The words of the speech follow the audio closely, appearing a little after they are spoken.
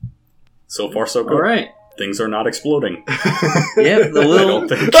So far, so good. All right. Things are not exploding. Yep, the little...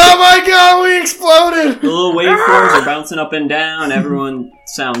 Oh my god, we exploded! The little waveforms are bouncing up and down. Everyone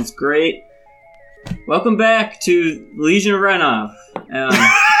sounds great. Welcome back to Legion of Renov.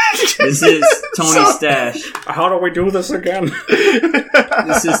 This is Tony Stache. How do we do this again?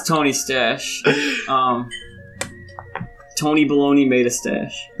 This is Tony Stache. Tony Baloney made a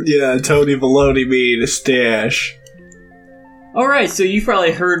stash. Yeah, Tony Baloney made a stash. Alright, so you've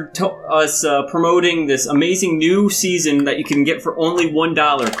probably heard us promoting this amazing new season that you can get for only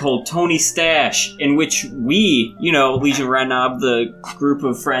 $1 called Tony Stache, in which we, Legion of Renov, the group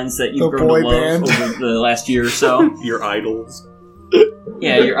of friends that you've grown to love over the last year or so. Your idols.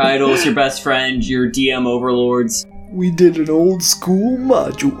 Yeah, your idols, your best friend, your DM overlords. We did an old school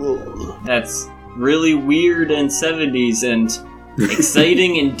module. That's really weird and 70s and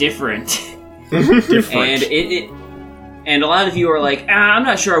exciting and different. And a lot of you are like, I'm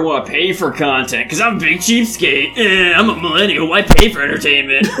not sure I want to pay for content, because I'm a big cheapskate. I'm a millennial, why pay for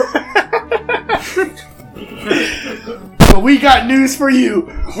entertainment? But we got news for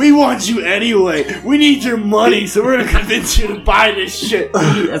you. We want you anyway. We need your money, so we're going to convince you to buy this shit.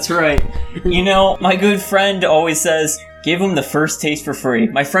 That's right. My good friend always says, give him the first taste for free.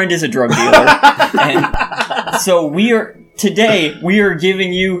 My friend is a drug dealer. And so today, we are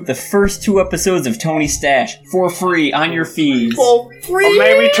giving you the first 2 episodes of Tony Stache for free on your feeds. For free? Or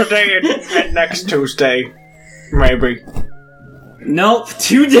maybe today and next Tuesday. Maybe. Nope,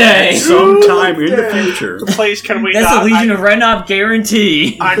 today. Sometime in the future. Please, can we That's a Legion of Renov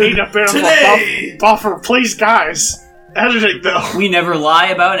guarantee. I need a bit of a buffer. Please, guys. Editing, though. We never lie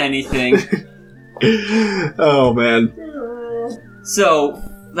about anything. Oh, man. So...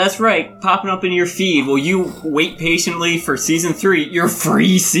 that's right, popping up in your feed. Will you wait patiently for Season 3, your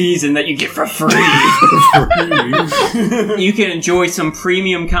free season that you get for free? You can enjoy some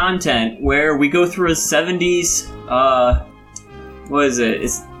premium content where we go through a 70s, what is it?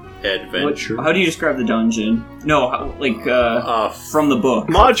 It's adventure. How do you describe the dungeon? No, from the book.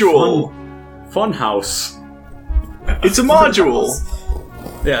 Module. Fun house. It's a module.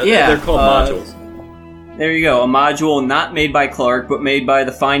 Yeah, they're called modules. There you go, a module not made by Clark, but made by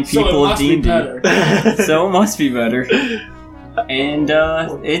the fine people of D&D. So it must be better. And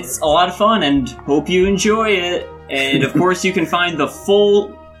it's a lot of fun, and hope you enjoy it. And of course, you can find the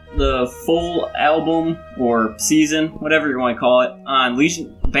full album or season, whatever you want to call it, on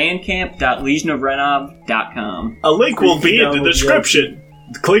bandcamp.legionofrenov.com. A link will be in the description.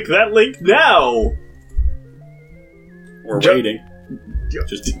 Click that link now. We're waiting.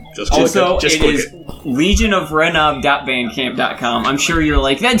 Just also, it is legionofrenov.bandcamp.com. I'm sure you're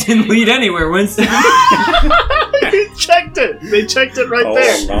like, that didn't lead anywhere, Winston. They checked it. They checked it right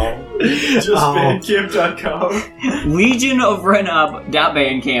there. No. Just bandcamp.com.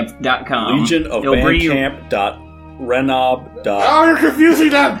 legionofrenov.bandcamp.com. Legionofbandcamp.renob. Oh, you're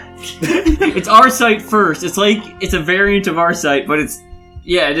confusing them. It's our site first. It's a variant of our site, but it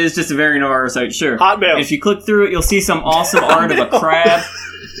is just a variant of our site, sure. Hotmail. If you click through it, you'll see some awesome art of a crab,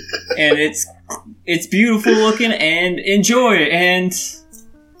 and it's beautiful looking, and enjoy it, and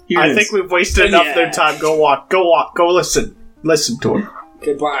I think we've wasted enough of their time. Go walk, go listen to it.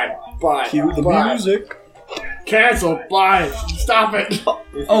 Okay, bye. Cue the music. Cancel, bye. Stop it.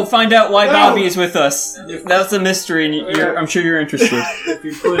 Find out why Bobby is with us. That's a mystery, and I'm sure you're interested. If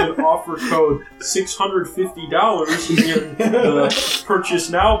you put in offer code $650 in the purchase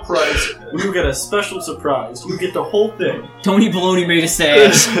now price, you get a special surprise. You get the whole thing. Tony Baloney made a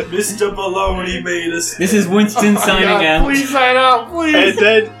stash. Mr. Baloney made a stash. This is Winston signing out. Please sign out, please. And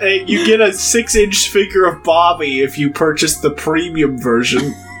then you get a 6-inch figure of Bobby if you purchase the premium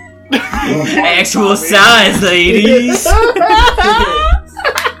version. Actual size, ladies.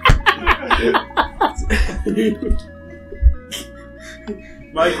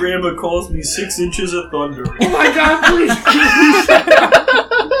 My grandma calls me 6 inches of thunder. Oh my god, please!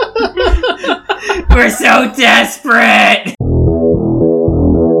 We're so desperate.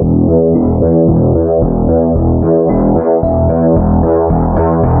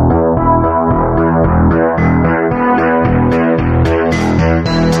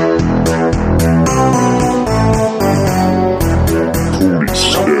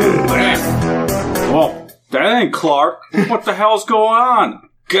 Clark, what the hell's going on?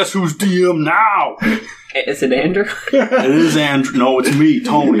 Guess who's DM now? Is it Andrew? It is Andrew. No, it's me,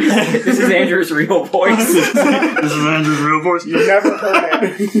 Tony. This is Andrew's real voice. This is Andrew's real voice. You've never heard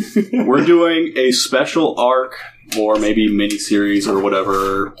it. We're doing a special arc, or maybe mini-series, or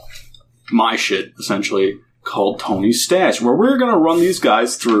whatever, my shit, essentially, called Tony's Stache, where we're going to run these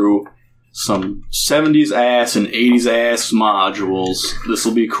guys through some 70s ass and 80s ass modules. This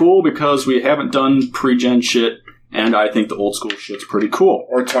will be cool because we haven't done pre-gen shit, and I think the old school shit's pretty cool.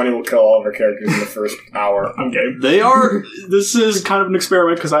 Or Tony will kill all of our characters in the first hour. Okay. This is kind of an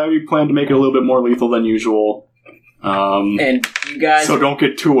experiment because I plan to make it a little bit more lethal than usual. And you guys, so don't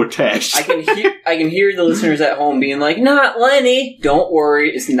get too attached. I can hear the listeners at home being like, "Not Lenny." Don't worry,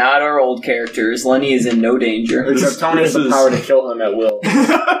 it's not our old characters. Lenny is in no danger. Except Tony has the power to kill him at will.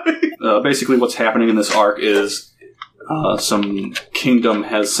 Basically, what's happening in this arc is some kingdom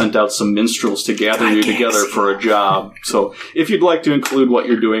has sent out some minstrels to gather you together for a job. So if you'd like to include what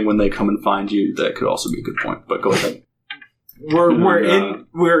you're doing when they come and find you, that could also be a good point. But go ahead. We're in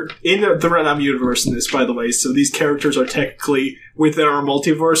the Renam universe in this, by the way. So these characters are technically within our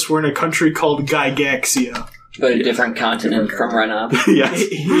multiverse. We're in a country called Gygaxia, but a different continent from Renam. Yes,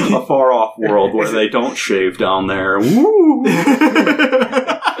 a far off world where they don't shave down there. Woo!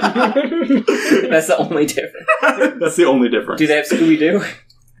 That's the only difference. That's the only difference. Do they have Scooby-Doo?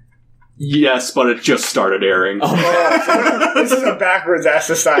 Yes, but it just started airing. Oh, this is a backwards ass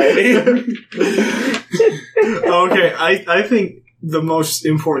society. Okay, I think the most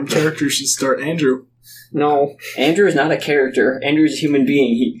important character should start Andrew. No, Andrew is not a character. Andrew's a human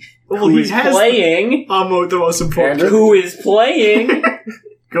being. The most important. Who is playing?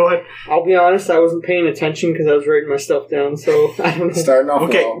 Go ahead. I'll be honest, I wasn't paying attention because I was writing my stuff down, so I don't know. Starting off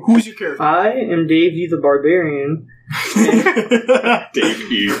okay, well. Who's your character? I am Davey the Barbarian. Dave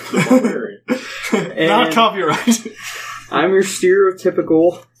Eve, the Barbarian. Not copyright. I'm your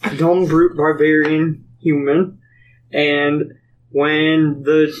stereotypical dumb brute barbarian human, and when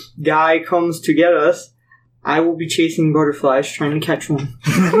the guy comes to get us, I will be chasing butterflies trying to catch one.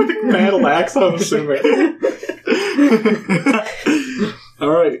 With a battle axe, I'm assuming.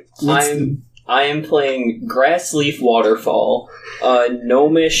 Alright. I am playing Grassleaf Waterfall, a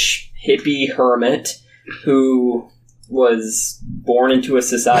gnomish hippie hermit who was born into a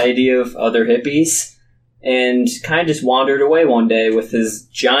society of other hippies and kind of just wandered away one day with his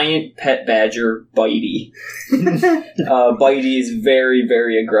giant pet badger, Bitey. Bitey is very,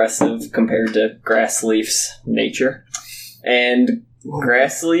 very aggressive compared to Grassleaf's nature. And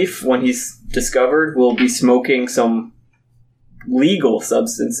Grassleaf, when he's discovered, will be smoking some legal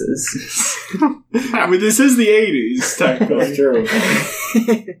substances. I mean, this is the 80s, technically. True.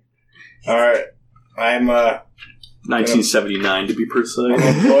 Alright. I'm, 1979 to be precise.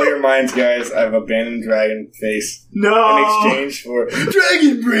 blow your minds, guys. I've abandoned Dragon Face No! in exchange for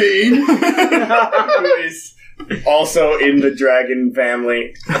Dragon Brain, who is also in the dragon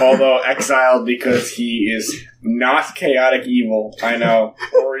family, although exiled because he is not chaotic evil, I know,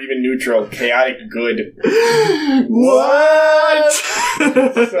 or even neutral, chaotic good. What?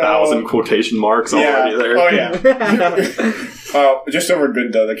 1,000 quotation marks already there. Oh, yeah. Just over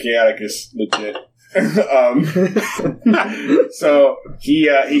good, though. The chaotic is legit. So he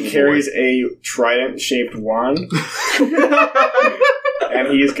carries a trident-shaped wand, and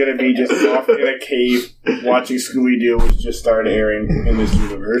he is going to be just off in a cave watching Scooby-Doo, which just started airing in this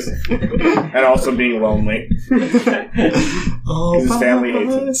universe, and also being lonely. His family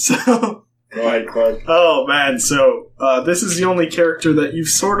hates him. Go ahead, Clark. Oh, man, so this is the only character that you've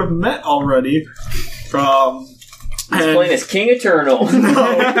sort of met already. He's playing as King Eternal.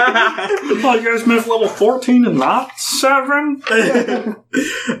 Oh, you guys missed level 14 and not 7?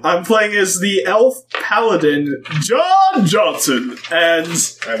 I'm playing as the elf paladin, John Johnson, and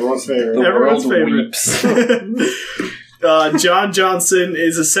Everyone's favorite. everyone's favorite. John Johnson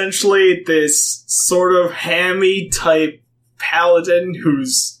is essentially this sort of hammy type paladin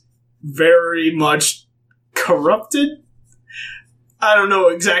who's very much corrupted. I don't know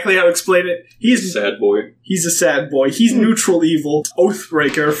exactly how to explain it. He's a sad boy. He's a sad boy. He's neutral evil.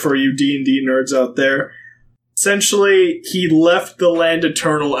 Oathbreaker for you D&D nerds out there. Essentially, he left the Land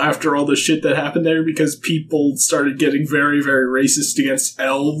Eternal after all the shit that happened there because people started getting very, very racist against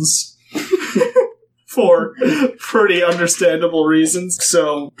elves. For pretty understandable reasons.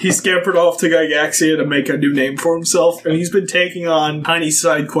 So he scampered off to Gygaxia to make a new name for himself, and he's been taking on tiny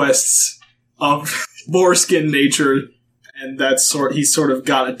side quests of Boreskin nature. And he's sort of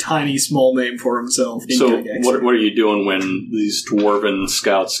got a tiny, small name for himself. So, what are you doing when these dwarven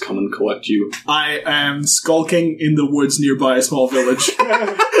scouts come and collect you? I am skulking in the woods nearby a small village.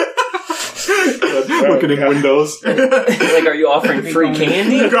 Looking in windows. Like, are you offering free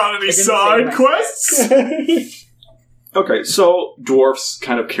candy? You got any side quests? Okay, so dwarfs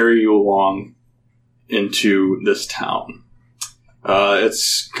kind of carry you along into this town.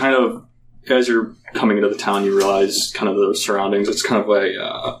 It's kind of, as you're coming into the town, you realize kind of the surroundings. It's kind of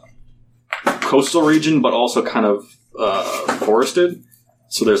a coastal region, but also kind of forested.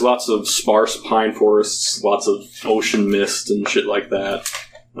 So there's lots of sparse pine forests, lots of ocean mist and shit like that.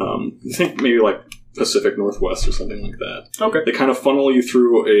 I think maybe like Pacific Northwest or something like that. Okay. They kind of funnel you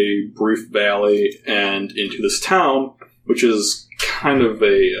through a brief valley and into this town, which is kind of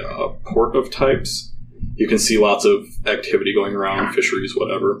a port of types. You can see lots of activity going around, fisheries,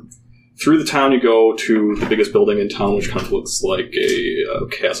 whatever. Through the town, you go to the biggest building in town, which kind of looks like a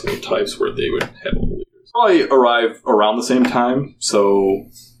castle of types where they would have all the leaders. Probably arrive around the same time, so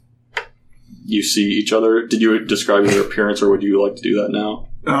you see each other. Did you describe your appearance, or would you like to do that now?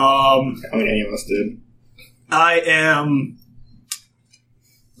 I mean, any of us did. I am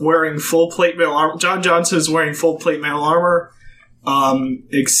wearing full plate mail armor. John Johnson is wearing full plate mail armor,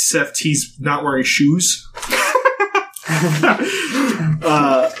 except he's not wearing shoes.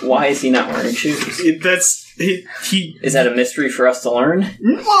 Why is he not wearing shoes? He Is that a mystery for us to learn?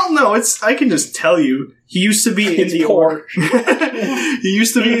 Well, no, I can just tell you. He used to be in the order. He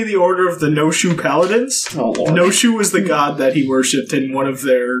used to be in the order of the No Shoe Paladins. Oh, Lord. No Shoe was the god that he worshipped, and one of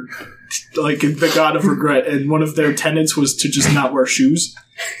their, like, the god of regret, and one of their tenets was to just not wear shoes.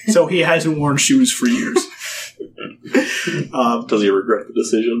 So he hasn't worn shoes for years. Does he regret the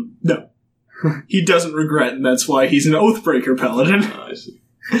decision? No. He doesn't regret, and that's why he's an Oathbreaker Paladin. I see.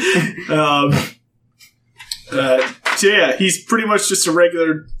 So yeah, he's pretty much just a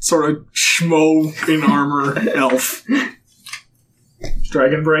regular sort of schmo in armor elf.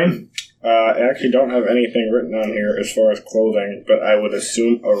 Dragon Brain? I actually don't have anything written on here as far as clothing, but I would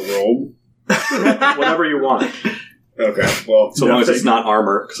assume a robe. Whatever you want. Okay, well, So long as it's not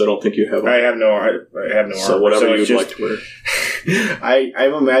armor, because I don't think you have. I have no armor. So whatever you would like to wear.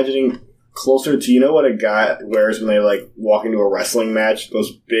 I'm imagining closer to, you know what a guy wears when they like walk into a wrestling match?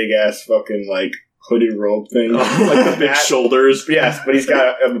 Those big ass fucking like hooded robe things. Like the big shoulders. Yes, but he's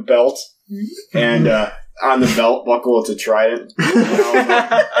got a belt, and on the belt buckle it's a trident.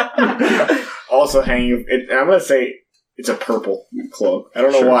 Also hanging, I'm going to say it's a purple cloak. I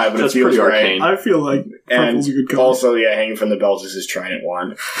don't know why, but That's it feels pretty right. arcane. I feel like purple's a good color. Also, yeah, hanging from the belt is his trident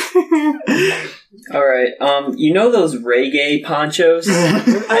wand. Alright, you know those reggae ponchos?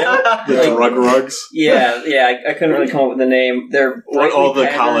 The rug rugs? Yeah, I couldn't really come up with the name. They're What all the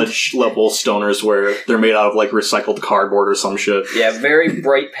patterned. college level stoners wear. They're made out of like recycled cardboard or some shit. Yeah, very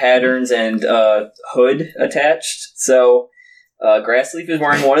bright patterns and hood attached. So, Grassleaf is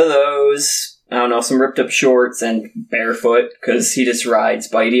wearing one of those. I don't know, some ripped up shorts and barefoot, because he just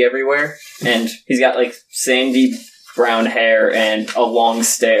rides Bitey everywhere. And he's got like sandy brown hair and a long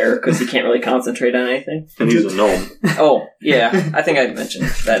stare, because he can't really concentrate on anything. And he's a gnome. Oh, yeah, I think I mentioned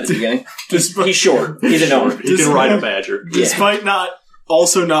that at the beginning. He's short. He's a gnome. He can ride a badger. Despite not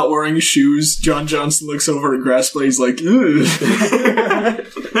wearing shoes, John Johnson looks over at Grassblade. He's like, ugh.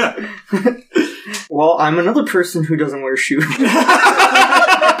 Well, I'm another person who doesn't wear shoes.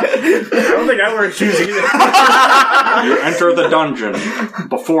 I don't think I wear shoes either. You enter the dungeon.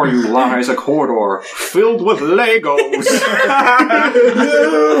 Before you lies a corridor filled with Legos.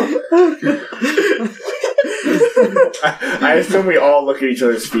 I assume we all look at each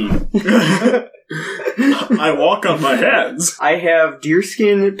other's feet. I walk on my hands. I have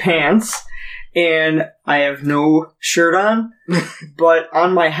deerskin pants, and I have no shirt on, but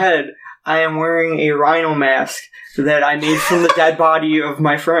on my head, I am wearing a rhino mask that I made from the dead body of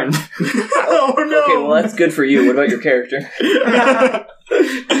my friend. Oh no! Okay, well that's good for you. What about your character?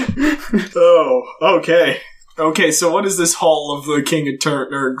 Oh, okay. Okay, so what is this Hall of the King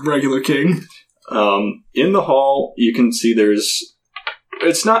or regular King? In the hall, you can see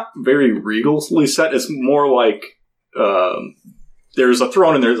it's not very regally set. It's more like, there's a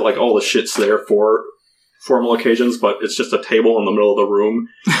throne and there's like all the shit's there for formal occasions, but it's just a table in the middle of the room.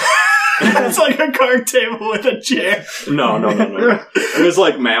 It's like a card table with a chair. No. There's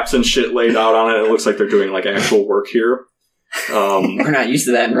like maps and shit laid out on it. It looks like they're doing like actual work here. We're not used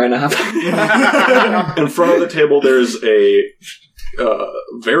to that in Renop. In front of the table, there's a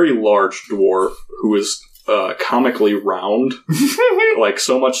very large dwarf who is comically round, like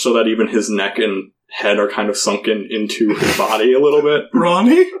so much so that even his neck and head are kind of sunken into his body a little bit.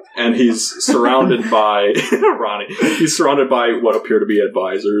 Ronnie? And he's surrounded by Ronnie. He's surrounded by what appear to be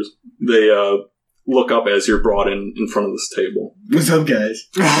advisors. They look up as you're brought in front of this table. What's up, guys?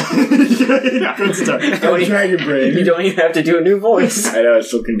 Good start. I'm Dragon Brain. You don't even have to do a new voice. I know, it's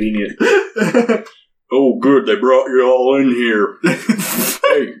so convenient. Oh, good, they brought you all in here.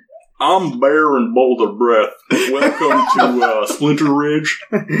 Hey, I'm Bear and Boulder Breath. Welcome to Splinter Ridge.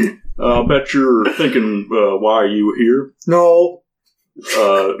 Bet you're thinking, why are you here? No.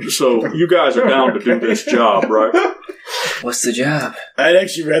 So you guys are down to do this job, right? What's the job? I'd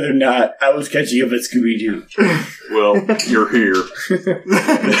actually rather not. I was catching up at Scooby-Doo. Well, you're here.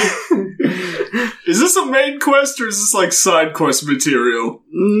 Is this a main quest or is this like side quest material?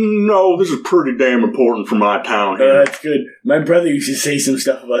 No, this is pretty damn important for my town here. That's good. My brother used to say some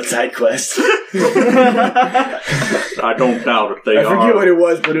stuff about side quests. I don't doubt it. I forget what it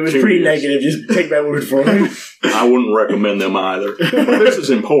was, but it was pretty negative. Just take my word for it. I wouldn't recommend them either. This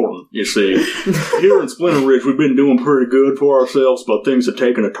is important, you see. Here in Splinter Ridge, we've been doing pretty good for ourselves, but things have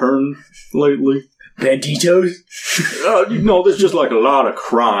taken a turn lately. Banditos? There's just like a lot of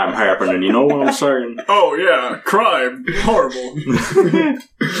crime happening, you know what I'm saying? Oh, yeah. Crime. Horrible.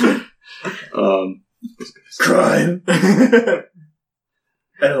 Crime. I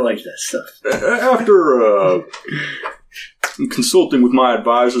don't like that stuff. After consulting with my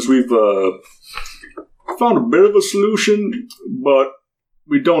advisors, we've found a bit of a solution, but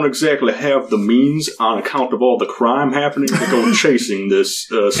we don't exactly have the means on account of all the crime happening to go chasing this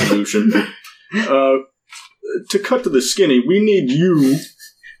solution. To cut to the skinny, we need you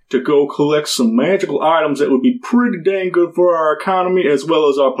to go collect some magical items that would be pretty dang good for our economy as well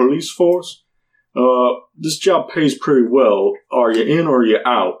as our police force. This job pays pretty well. Are you in or are you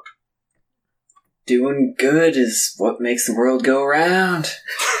out? Doing good is what makes the world go round.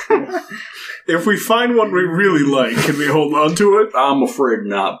 If we find one we really like, can we hold on to it? I'm afraid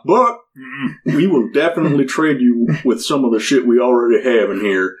not, but we will definitely trade you with some of the shit we already have in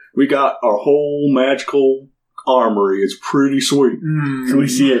here. We got our whole magical armory. It's pretty sweet. Can we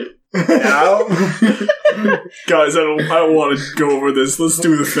see it now? Guys, I don't want to go over this. Let's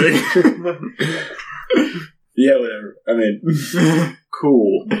do the thing. Yeah, whatever. I mean,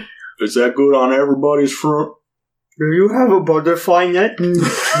 cool. Is that good on everybody's front? Do you have a butterfly net?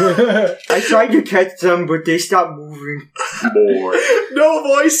 I tried to catch them, but they stopped moving. Boy. No,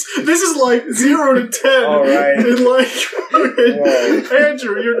 voice. This is like 0 to 10. All right. And like,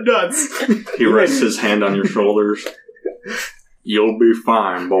 Andrew, you're nuts. He rests his hand on your shoulders. You'll be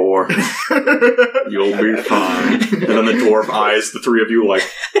fine, boy. You'll be fine. And then the dwarf eyes the three of you like,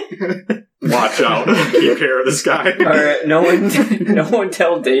 watch out. Keep care of this guy. Alright, no one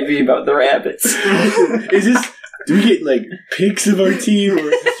tell Davey about the rabbits. Is this... Do we get, like, pics of our team, or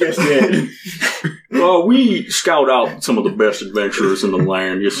is this just it? We scout out some of the best adventurers in the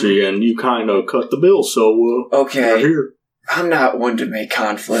land, you see, and you kind of cut the bill, so, okay. We're here. I'm not one to make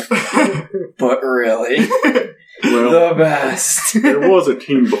conflict, but really, well, the best. There was a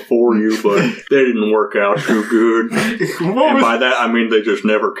team before you, but they didn't work out too good. And by that, I mean they just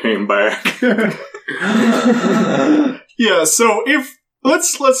never came back. Yeah, so if...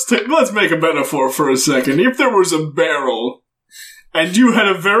 Let's make a metaphor for a second. If there was a barrel, and you had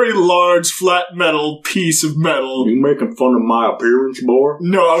a very large flat metal piece of metal... You making fun of my appearance, boy?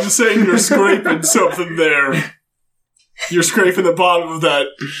 No, I'm saying you're scraping something there. You're scraping the bottom of that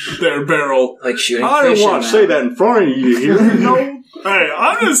there barrel. Like shooting I fish didn't want to say that in front of you here. No. Hey,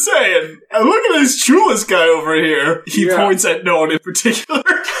 I'm just saying, look at this Chulis guy over here. He points at no one in particular.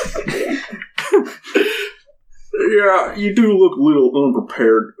 Yeah, you do look a little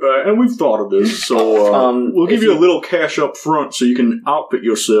unprepared, and we've thought of this, so we'll give you a little cash up front so you can outfit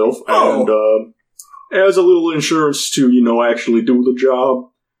yourself, and as a little insurance to, actually do the job.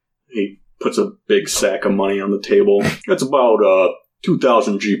 He puts a big sack of money on the table. That's about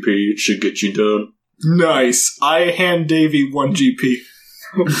 2,000 GP. It should get you done. Nice. I hand Davey 1 GP.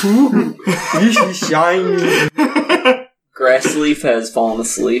 You should shine. Grassleaf has fallen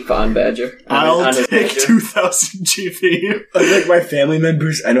asleep on Badger. I'll take 2,000 GP. Like my family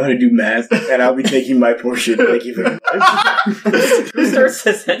members, I know how to do math, and I'll be taking my portion. Thank you very much. Who starts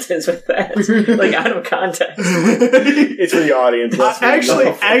a sentence with that? Like, out of context. It's for the audience. Actually,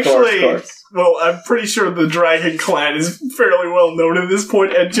 of course. Well, I'm pretty sure the Dragon Clan is fairly well known at this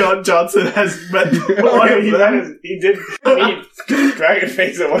point, and John Johnson has met one of them. He did meet Dragon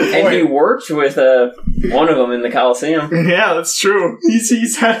Face at one point. And he worked with one of them in the Coliseum. Yeah, that's true.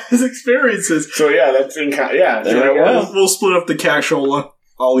 He's had his experiences. So yeah, that's in There we go. We'll split up the cashola.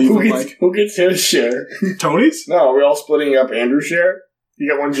 I'll even Who gets his share? Tony's? No, we're all splitting up Andrew's share. You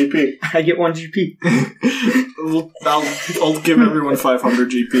got 1 GP. I get 1 GP. I'll give everyone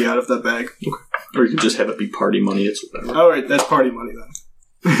 500 GP out of that bag. Okay. Or you can just have it be party money. It's whatever. Alright, that's party money then.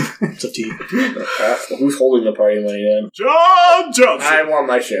 It's up to you. Who's holding the party money then? John Johnson! I want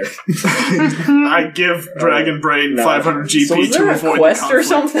my share. I give Dragon Brain 500 GP so is there to a avoid quest the or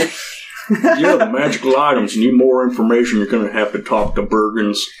something? Yeah, the magical items. You need more information, you're going to have to talk to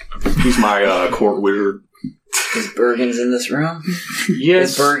Bergens. He's my court wizard. Is Bergens in this room?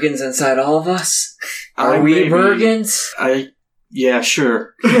 Yes. Is Bergens inside all of us? Are we Bergens? Yeah,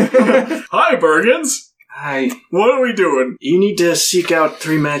 sure. Hi, Bergens! Hi. What are we doing? You need to seek out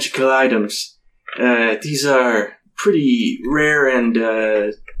 3 magical items. These are pretty rare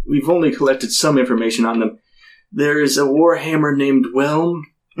and we've only collected some information on them. There is a warhammer named Whelm.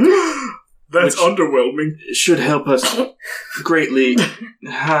 That's underwhelming. Should help us greatly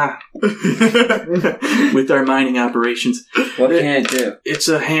with our mining operations. What can it do? It's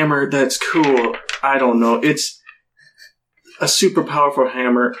a hammer that's cool. I don't know. It's a super powerful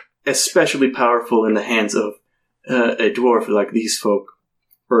hammer, especially powerful in the hands of a dwarf like these folk.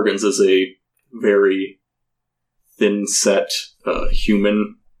 Bergens is a very thin-set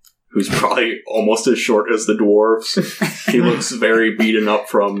human who's probably almost as short as the dwarves. He looks very beaten up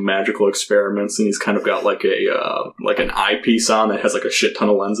from magical experiments, and he's kind of got like an eyepiece on that has like a shit ton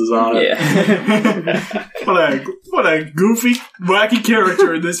of lenses on it. Yeah. What a goofy, wacky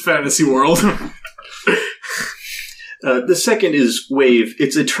character in this fantasy world. The second is Wave.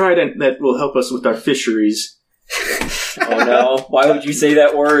 It's a trident that will help us with our fisheries. Oh no, why would you say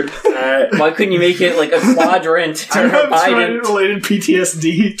that word? Why couldn't you make it like a quadrant? Do you have trident-related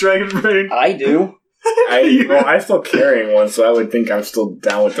PTSD, Dragon Brain? I do. I'm still carrying one, so I would think I'm still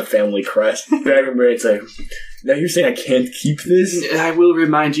down with the family crest. Dragon Brain's like, now you're saying I can't keep this? I will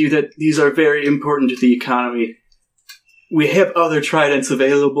remind you that these are very important to the economy. We have other tridents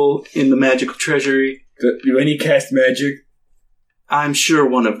available in the magical treasury. Do any cast magic? I'm sure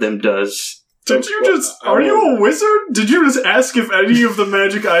one of them does. Are you a wizard? Did you just ask if any of the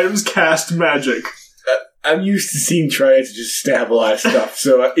magic items cast magic? I'm used to seeing tridents just stab a lot of stuff,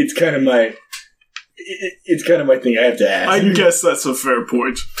 so it's kind of my... It's kind of my thing. I have to ask. I guess that's a fair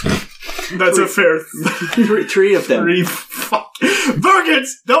point. That's a fair... 3 of them. 3 fuck...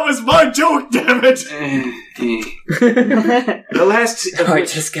 Burgets! That was my joke, damn it! The last... I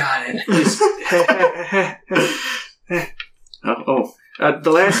just got it.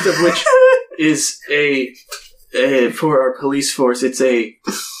 The last of which is for our police force, it's a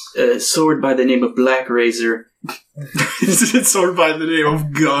sword by the name of Black Razor. It's a sword by the name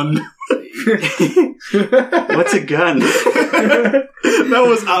of Gun. What's a gun? That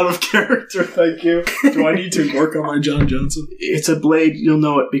was out of character, thank you. Do I need to work on my John Johnson? It's a blade, you'll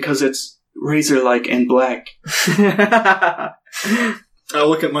know it because it's razor-like and black. I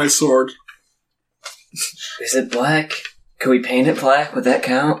look at my sword. Is it black? Can we paint it black? Would that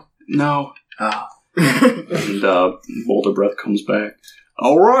count? No. Oh. And Boulder Breath comes back.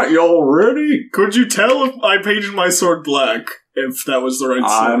 Alright, y'all ready? Could you tell if I painted my sword black? If that was the right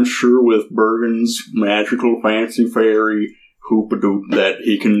sword? I'm sure with Bergen's magical fancy fairy hoopadoop that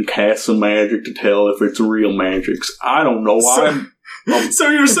he can cast some magic to tell if it's real magic. I don't know. So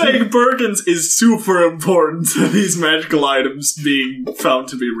you're saying Bergen's is super important to these magical items being found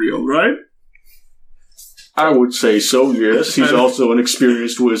to be real, right? I would say so, yes. He's also an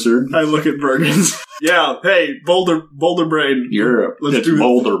experienced wizard. I look at Bergen's. Yeah, hey, Boulder Brain. Let's do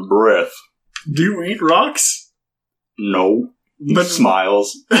Boulder Breath. Do you eat rocks? No. He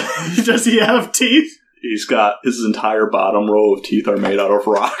smiles. Does he have teeth? He's got his entire bottom row of teeth are made out of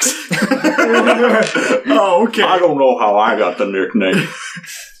rocks. Oh, okay. I don't know how I got the nickname.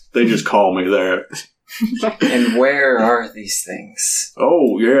 They just call me that. And where are these things?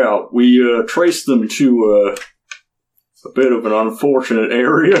 Oh, yeah. We traced them to a bit of an unfortunate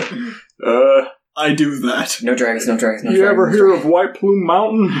area. I do that. No dragons. You ever hear of White Plume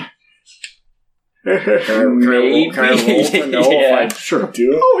Mountain? Maybe. Yeah. Sure.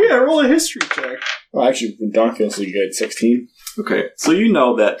 Do it. Oh, yeah, roll a history check. Well, actually, Don feels so good. 16. Okay, so you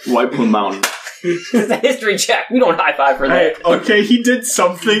know that White Plume Mountain... It's a history check. We don't high five for that. Hey, okay, he did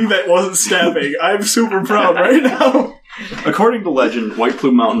something that wasn't stabbing. I'm super proud right now. According to legend, White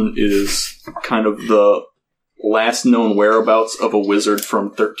Plume Mountain is kind of the last known whereabouts of a wizard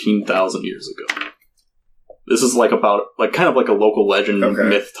from 13,000 years ago. This is kind of like a local legend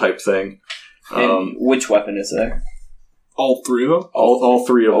myth type thing. And which weapon is there? All 3 of them? All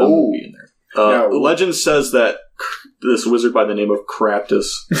 3 of them will be in there. Legend says that this wizard by the name of Craptus.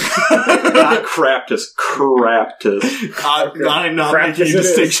 Not Craptus, Craptus. I'm not making a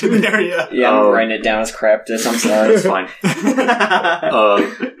distinction there yet. Yeah, I'm writing it down as Craptus. I'm sorry. That's fine.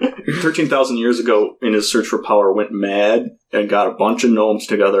 13,000 years ago, in his search for power, went mad and got a bunch of gnomes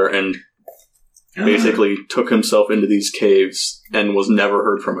together and basically took himself into these caves and was never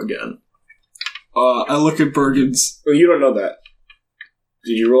heard from again. I look at Bergen's. Well, you don't know that.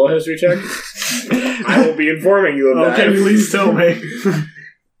 Did you roll a history check? I will be informing you of that. Okay, please tell me.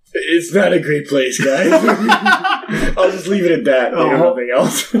 It's not a great place, guys. I'll just leave it at that. Nothing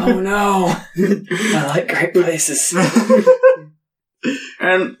else. Oh no. I like great places.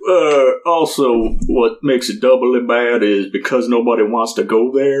 And also, what makes it doubly bad is because nobody wants to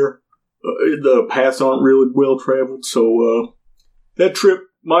go there, the paths aren't really well traveled, so that trip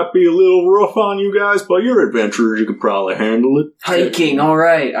might be a little rough on you guys, but you're adventurers, you could probably handle it. Hiking,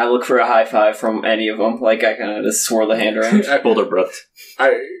 alright. I look for a high five from any of them. Like, I kind of just swirl the hand around. Boulder Breath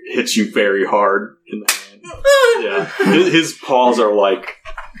hits you very hard in the hand. Yeah. His paws are like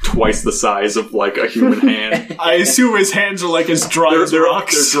twice the size of like a human hand. I assume his hands are like as dry as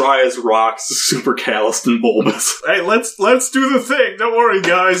rocks. They're dry as rocks, super calloused and bulbous. Hey, let's do the thing. Don't worry,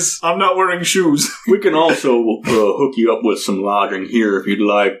 guys. I'm not wearing shoes. We can also hook you up with some lodging here if you'd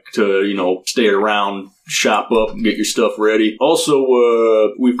like to, stay around, shop up, and get your stuff ready. Also,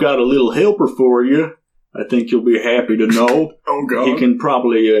 we've got a little helper for you. I think you'll be happy to know. Oh, God. He can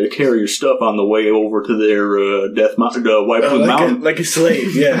probably carry your stuff on the way over to their Whitewood Mountain. Like a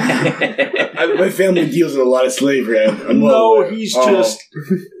slave, yeah. My family deals with a lot of slavery. He's just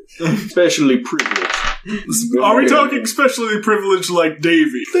specially privileged. Are we talking specially privileged like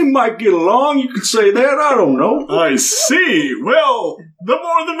Davy? They might get along, you could say that, I don't know. I see. Well, the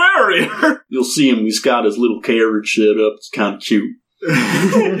more the merrier. You'll see him, he's got his little carriage set up, it's kind of cute.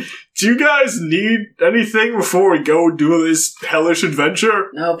 Do you guys need anything before we go do this hellish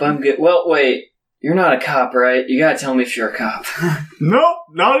adventure? Nope, I'm good. Well, wait. You're not a cop, right? You gotta tell me if you're a cop. Nope,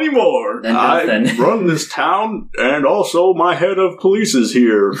 not anymore. Then I nothing. run this town, and also my head of police is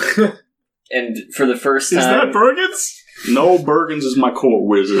here. And for the first time... Is that Bergens? No, Bergens is my court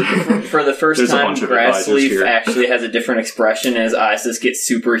wizard. For the first There's a time, bunch of advisors Grassleaf here. actually has a different expression, and his eyes just get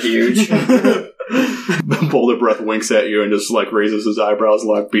super huge. Boulder Breath winks at you and just raises his eyebrows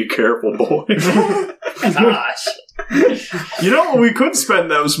like, be careful, boy. Gosh. You know what we could spend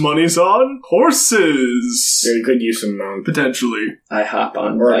those monies on? Horses. Yeah, you could use some mount. Potentially. I hop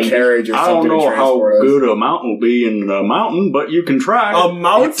on Or a bike. carriage or I something don't know to how transport us. good a mount will be in a mountain, but you can try. A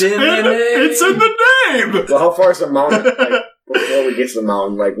mountain? It's in the name. It's in the name! Well, how far is the mountain? Before we get to the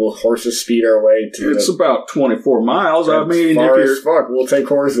mountain, will horses speed our way to It's about 24 miles. I mean, far if as fuck, we'll take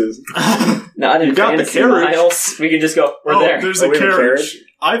horses. Not in You got the fancy carriage. miles. We can just go, we're there. There's Oh, a we have a carriage. carriage?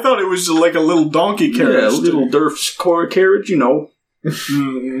 I thought it was like a little donkey yeah, a carriage. little Durf's carriage,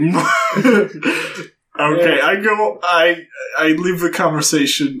 Hmm. Okay, I leave the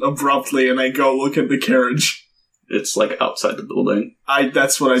conversation abruptly and I go look at the carriage. It's outside the building.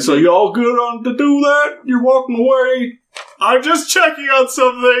 That's what I So do. you all good on to do that? You're walking away. I'm just checking on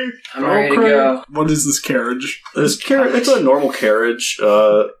something. I'm ready to go. What is this carriage? This carriage, it's a normal carriage.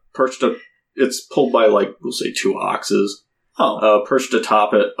 It's pulled by we'll say 2 oxes. Oh. Perched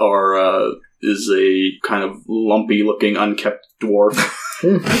atop it is a kind of lumpy-looking, unkept dwarf.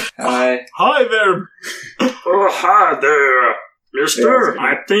 Hi there. Oh, hi there, mister.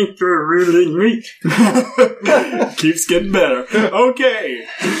 I think you're really neat. Keeps getting better. Okay.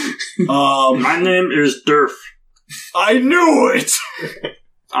 My name is Durf. I knew it.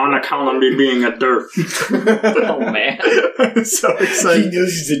 On account of me being a Durf. Oh, man. I'm so He excited.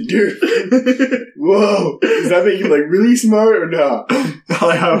 knows he's a dirt. Whoa. Does that make you really smart or not?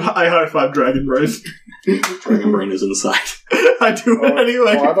 I high five Dragon Brain. Dragon Brain is inside. I do it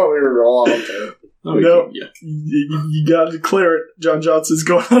anyway. Oh, I thought we were all out there. Oh, No. yeah. You gotta declare it. John Johnson's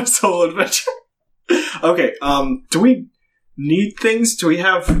going on a solo adventure. Okay, do we need things? Do we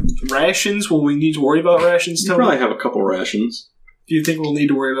have rations? Will we need to worry about rations, You Tony? probably have a couple rations. Do you think we'll need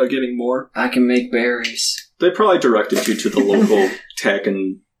to worry about getting more? I can make berries. They probably directed you to the local tech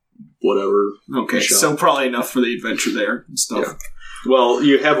and whatever. Okay, shop. so probably enough for the adventure there and stuff. Yeah. Well,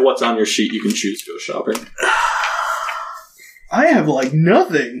 you have what's on your sheet. You can choose to go shopping. I have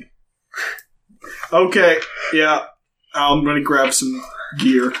nothing. Okay, yeah. I'm gonna grab some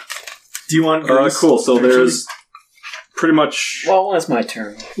gear. Do you want grease? Cool. So there's pretty much, Well, it's my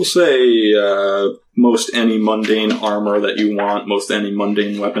turn. we'll say, most any mundane armor that you want, most any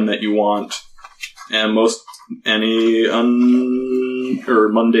mundane weapon that you want, and most any mundane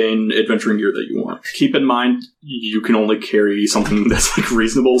adventuring gear that you want. Keep in mind, you can only carry something that's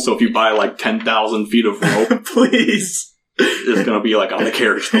reasonable. So if you buy 10,000 feet of rope, Please. it's gonna be on the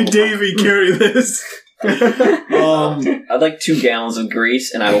carriage. the Hey, whole time. Davey, carry this. I'd like 2 gallons of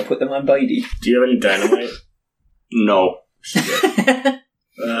grease, and I will put them on Bitey. Do you have any dynamite? No. I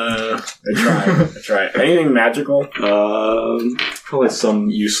try. Anything magical? Probably some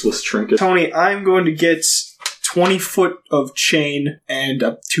useless trinket. Tony, I'm going to get 20 foot of chain and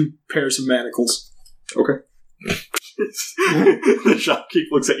 2 pairs of manacles. Okay. The shopkeep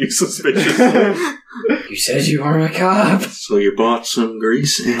looks at you suspiciously. You said you weren't a cop. So you bought some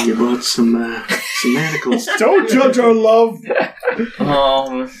grease and you bought some manacles. Don't judge our love.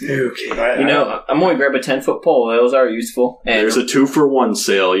 Okay. I'm going to grab a 10-foot pole. Those are useful. And There's a 2-for-1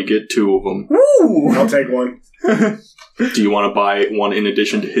 sale. You get 2 of them. Woo! I'll take one. Do you want to buy one in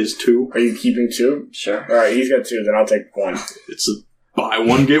addition to his 2? Are you keeping 2? Sure. Alright, he's got 2, then I'll take 1. It's a buy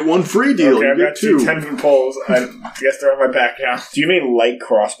one, get one free deal. Okay, you I've get got 2 2. 10-foot poles. I guess they're on my back now. Do you have any light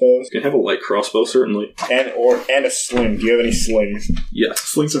crossbows? You can have a light crossbow, certainly. And a sling. Do you have any slings? Yes.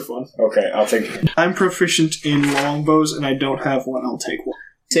 Slings are fun. Okay, I'll take... I'm proficient in longbows, and I don't have one. I'll take one.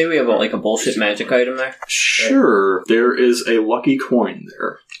 Say we have a bullshit magic item there. Sure. There is a lucky coin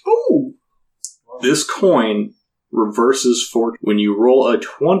there. Ooh! This coin reverses fortune. When you roll a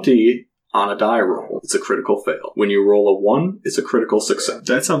 20 on a die roll, it's a critical fail. When you roll a 1, it's a critical success.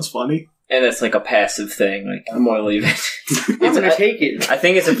 That sounds funny. And it's like a passive thing. Like, I'm gonna leave it. I'm gonna take it. I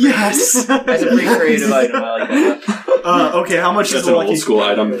think it's a Yes! That's a pretty creative item. I like that. Okay, how much is That's the an lucky... old school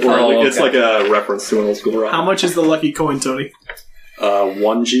item. Oh, It's like a reference to an old school item. How much is the lucky coin, Tony?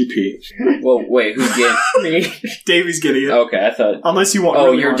 1 GP. Well, wait, who's getting me? Davey's getting it. Okay, I thought. Unless you want... Oh,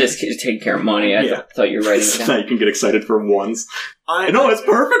 really you're want just taking care of money. I thought you were writing it Now down. you can get excited for 1s. I No, it's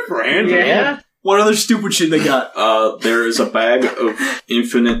perfect for Andrew. Yeah. What other stupid shit they got? There is a bag of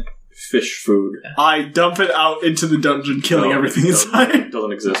infinite fish food. I dump it out into the dungeon, killing No, everything it doesn't- inside. It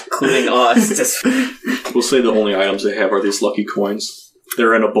doesn't exist. Including us. Just We'll say the only items they have are these lucky coins.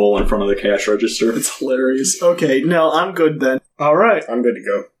 They're in a bowl in front of the cash register. It's hilarious. Okay, no, I'm good then. All right. I'm good to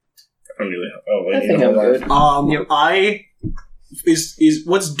go. I don't really... Oh, wait, I think I'm good. I is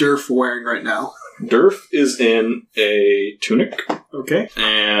what's Durf wearing right now? Durf is in a tunic Okay.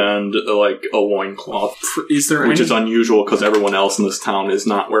 and like a loincloth, Is there which any is unusual because everyone else in this town is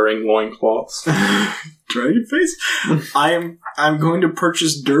not wearing loincloths. dragon face? I'm going to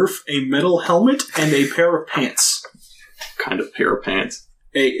purchase Durf a metal helmet and a pair of pants. Kind of pair of pants.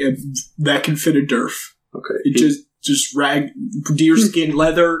 A that can fit a Durf. Okay. It just rag deerskin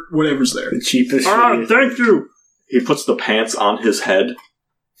leather, whatever's there. The cheapest shit. Thank you. He puts the pants on his head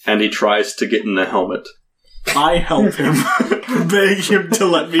and he tries to get in the helmet. I help him, beg him to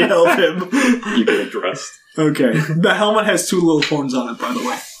let me help him. You get dressed. Okay. The helmet has 2 little horns on it, by the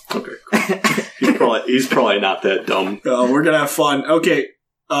way. Okay, cool. He's probably not that dumb. We're gonna have fun. Okay,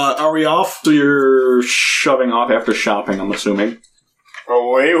 are we off? So you're shoving off after shopping, I'm assuming.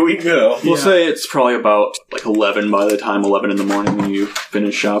 Away we go. We'll say it's probably about like 11 by the time 11 in the morning when you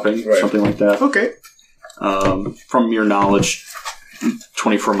finish shopping, Right. something like that. Okay. From your knowledge,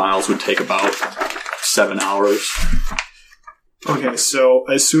 24 miles would take about 7 hours. Okay, so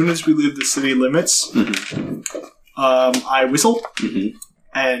as soon as we leave the city limits, I whistle,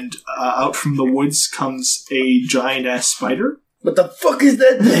 and out from the woods comes a giant-ass spider. What the fuck is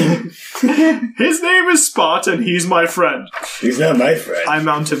that thing? His name is Spot, and he's my friend. He's not my friend. I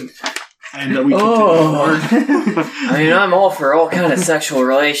mount him, and we continue Oh. forward. I mean, I'm all for all kind of sexual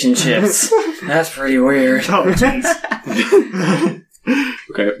relationships. That's pretty weird. Oh, jeez.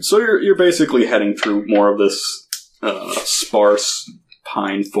 Okay, so you're basically heading through more of this sparse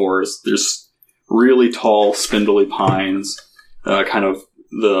pine forest. There's really tall, spindly pines, kind of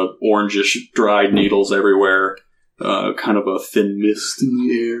the orangish dried needles everywhere, kind of a thin mist in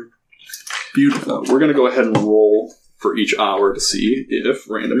the air. Beautiful. We're going to go ahead and roll for each hour to see if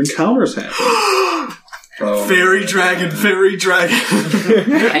random encounters happen. Fairy dragon, fairy dragon.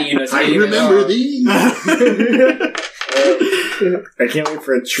 I remember these. I can't wait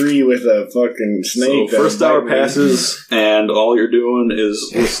for a tree with a fucking snake. So first hour passes, and all you're doing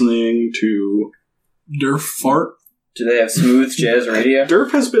is listening to... Durf fart. Do they have smooth jazz radio?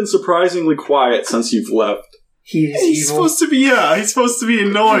 Durf has been surprisingly quiet since you've left. He's He's evil. supposed to be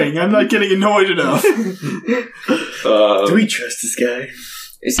annoying. I'm not getting annoyed enough. Do we trust this guy?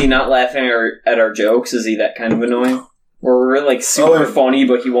 Is he not laughing at our jokes? Is he that kind of annoying? Or we're like super funny,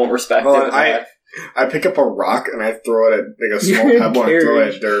 but he won't respect Hold it? on, I pick up a rock and I throw it at like a small pebble and I throw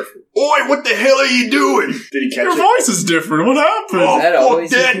it at Durf. Oi, what the hell are you doing? Did he catch Your it? voice is different. What happened? Is that always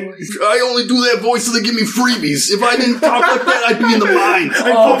that. his voice? I only do that voice so they give me freebies. If I didn't talk like that, I'd be in the mines.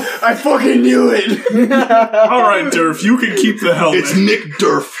 I fucking knew it! All right, Durf, you can keep the helmet. It's Mick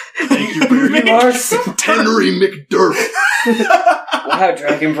Durf. Thank you very You much. are so... Henry McDurf. Wow,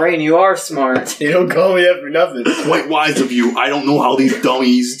 Dragon Brain, you are smart. You don't call me that for nothing. Quite wise of you. I don't know how these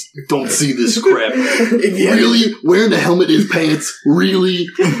dummies don't see this crap. If you Really? Wearing the helmet is pants? Really?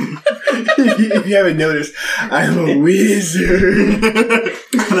 if you haven't noticed, I'm a wizard.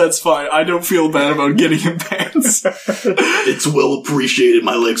 That's fine. I don't feel bad about getting him pants. It's well appreciated.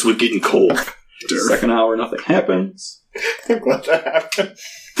 My legs were getting cold. Second hour, nothing happens. What the happened?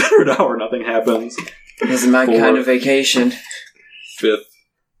 Third hour, nothing happens. This is my Fourth. kind of vacation. Fifth.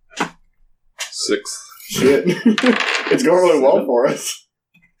 Sixth. Shit. It's going really well for us.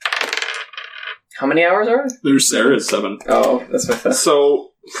 How many hours are there? There's There is 7. Oh, that's what I thought. So,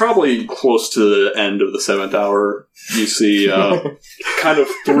 probably close to the end of the 7th hour, you see, kind of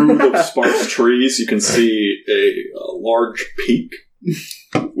through the sparse trees, you can see a large peak,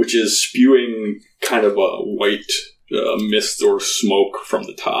 which is spewing kind of a white mist or smoke from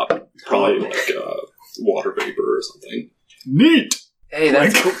the top. Probably like water vapor or something. Neat! Hey,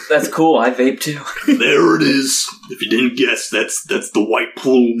 that's cool. I vape too. There it is. If you didn't guess, that's the white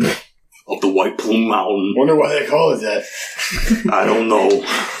plume of the White Plume Mountain. Wonder why they call it that. I don't know.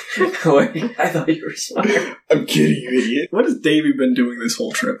 Wait, I thought you were smart. I'm kidding, you idiot. What has Davey been doing this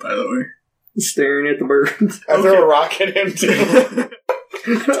whole trip, by the way? Staring at the birds. I throw a rock at him, too.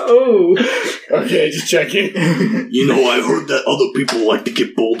 Oh. Okay, just checking. You know, I heard that other people like to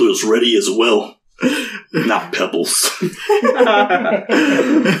get boulders ready as well. Not pebbles.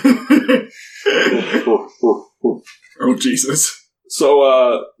 Oh, Jesus.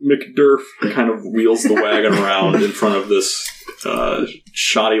 So, McDurf kind of wheels the wagon around in front of this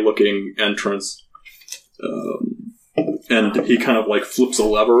shoddy-looking entrance. And he kind of, like, flips a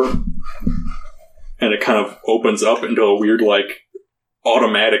lever, and it kind of opens up into a weird, like,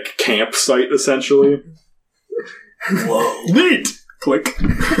 automatic campsite, essentially. Whoa. Neat! Click.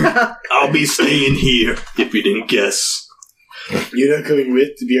 I'll be staying here, if you didn't guess. You're not coming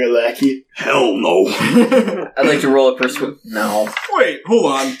with to be our lackey? Hell no. I'd like to roll a persuasion. No. Wait,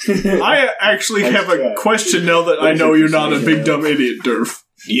 hold on. I actually have a question now that I know you're not a big dumb idiot, Durf.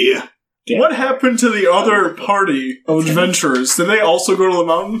 Yeah. What happened to the other party of adventurers? Did they also go to the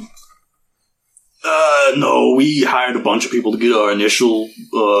mountain? No, we hired a bunch of people to get our initial,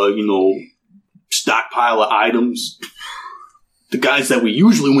 stockpile of items. The guys that we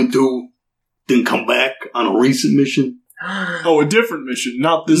usually went to didn't come back on a recent mission. Oh, a different mission,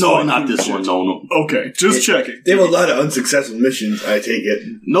 not this one. No, not this one, no. Okay, just checking. They have a lot of unsuccessful missions, I take it.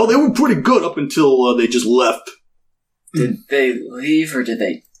 No, they were pretty good up until they just left. Did they leave or did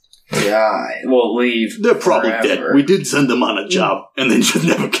they die? Well, leave. They're probably forever. dead. We did send them on a job, and then just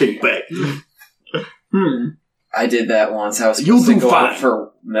never came back. I did that once. I was supposed to go out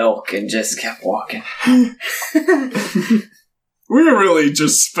for milk and just kept walking. We're really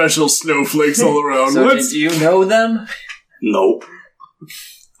just special snowflakes all around. So did you know them? Nope.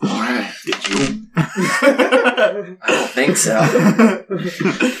 Alright. Did you? I don't think so.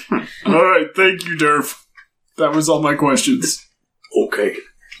 Alright, thank you, Durf. That was all my questions. Okay.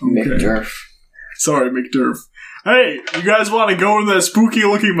 McDurf. Sorry, McDurf. Hey, you guys want to go to that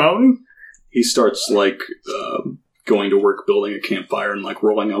spooky-looking mountain? He starts, going to work building a campfire and,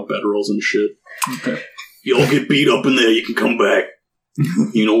 rolling out bedrolls and shit. Okay. Y'all get beat up in there, you can come back.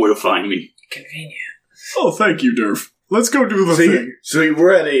 You know where to find me. Convenient. Oh, thank you, Durf. Let's go do the thing. So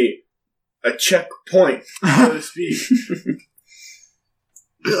we're at a checkpoint, so to speak.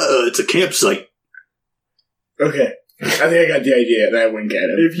 It's a campsite. Okay. I think I got the idea, and I wink at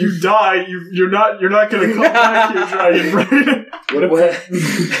him. If you die, you're not going to come back here, Dragon Brain. What?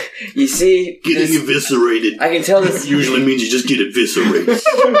 You see, Getting eviscerated. I can tell this usually means you just get eviscerated.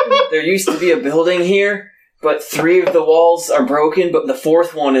 There used to be a building here, but 3 of the walls are broken, but the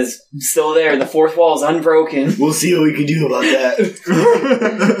 4th one is still there. The 4th wall is unbroken. We'll see what we can do about that.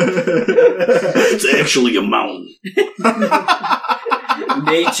 It's actually a mountain.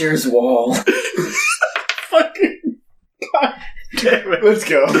 Nature's wall. Fucking God damn it. Let's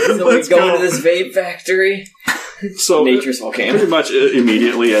go. So we go into this vape factory. So Nature's volcano. Pretty much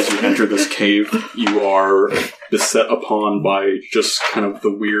immediately as you enter this cave, you are beset upon by just kind of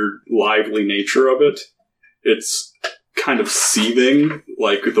the weird, lively nature of it. It's kind of seething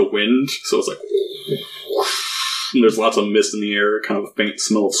like the wind, so it's like... And there's lots of mist in the air, kind of a faint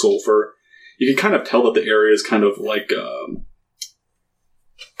smell of sulfur. You can kind of tell that the area is kind of like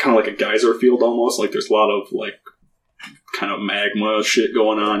a geyser field almost. Like there's a lot of kind of magma shit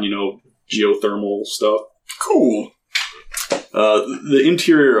going on, geothermal stuff. Cool. The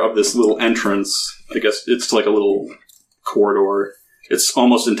interior of this little entrance, I guess it's like a little corridor. It's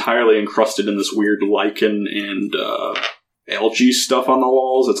almost entirely encrusted in this weird lichen and algae stuff on the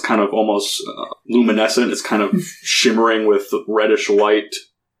walls. It's kind of almost luminescent. It's kind of shimmering with reddish light.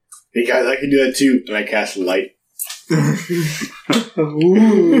 Hey guys, I can do that too. And I cast light.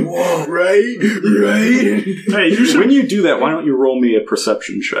 Ooh, whoa, right? Hey, when you do that, why don't you roll me a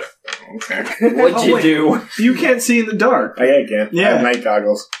perception check? Okay. What'd you do? You can't see in the dark. Oh, yeah, I can. Yeah. I have night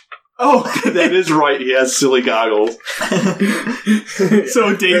goggles. Oh, that is right. He has silly goggles.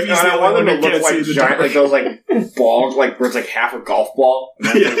 So Davey's the only one who can't see the dark. Like those balls, where it's half a golf ball.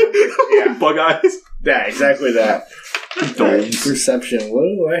 Yeah. Bug eyes. Yeah, exactly that. Domes. Perception. What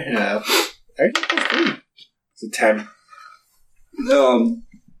do I have? I think it's 3. It's a 10.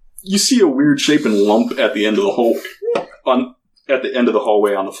 You see a weird shape and lump at the end of the hole. at the end of the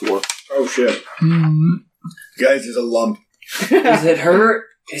hallway on the floor. Oh, shit. Guys, there's a lump. Does it hurt?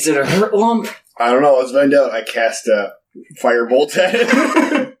 Is it a hurt lump? I don't know. Let's find out. I cast a firebolt at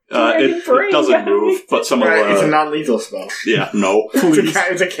it. It doesn't move, but some of it's a non-lethal spell. Yeah, no.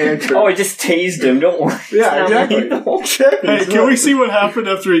 It's a cantrip. Oh, I just tased him. Don't worry. Yeah, exactly. Hey, can we see what happened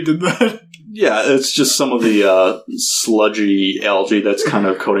after he did that? Yeah, it's just some of the sludgy algae that's kind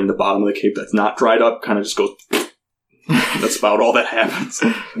of coating the bottom of the cave that's not dried up, kind of just goes... That's about all that happens.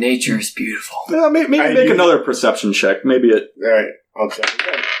 Nature is beautiful. Yeah, maybe make another perception check. Maybe it... Alright, I'll check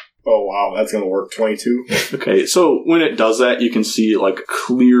again. Oh, wow, that's gonna work. 22. Okay, so when it does that, you can see, like,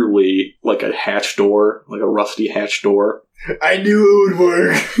 clearly, like a hatch door, like a rusty hatch door. I knew it would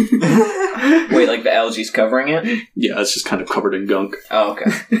work. Wait, like the algae's covering it? Yeah, it's just kind of covered in gunk. Oh,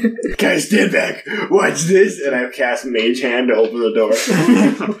 okay. Guys, stand back. Watch this. And I've cast Mage Hand to open the door. Is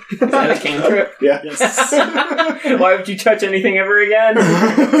that a cantrip? Yeah. Yes. Why would you touch anything ever again?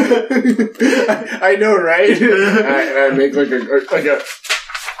 I know, right? And I make like a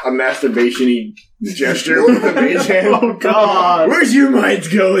masturbation-y gesture with the Mage Hand. Oh, God. Where's your mind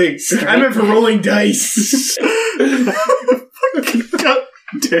going? I meant for rolling dice. God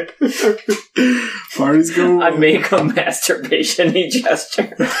damn. Parties go. I make a masturbation-y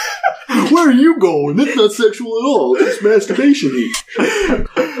gesture. Where are you going? That's not sexual at all. It's masturbation-y.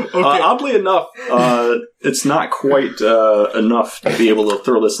 Oddly enough, it's not quite enough to be able to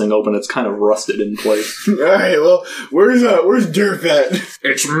throw this thing open. It's kind of rusted in place. Alright, well, where's Durf at?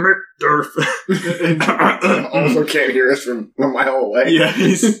 It's McDurf. Also can't hear us from a mile away. Yeah,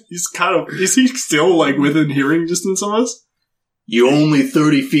 he's kind of... Is he still, like, within hearing distance of us? You're only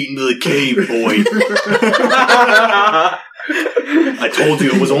 30 feet into the cave, boy. I told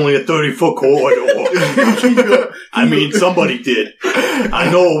you it was only a 30-foot corridor. I mean, somebody did. I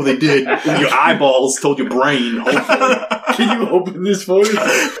know they did. Your eyeballs told your brain, hopefully. Can you open this for us?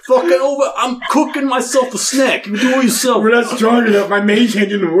 Fucking over. I'm cooking myself a snack. You do it yourself. We're not strong enough. My mage hand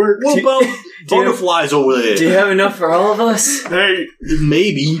didn't work. What about butterflies over there? Do you have enough for all of us? Hey.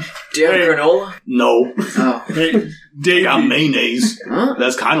 Maybe. Do you have granola? No. Oh. Hey, Davey. I got mayonnaise. Huh?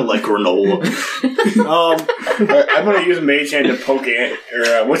 That's kind of like granola. I'm going to use mage hand to poke Ant.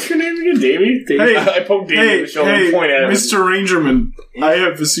 Or, what's your name again? Davey? Hey. I poke Davey in the shoulder and point at him. Mr. Rangerman, I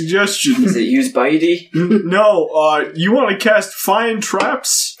have a suggestion. Is it used bitey? No, you want to cast Find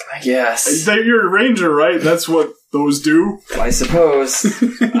Traps? I guess. You're a ranger, right? That's what those do? I suppose.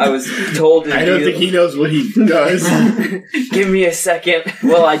 I was told to I don't think he knows what he does. Give me a second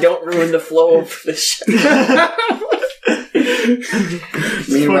while I don't ruin the flow of the show.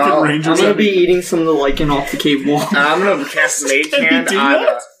 Meanwhile, I'm gonna be eating some of the lichen off the cave wall. I'm going to cast mage hand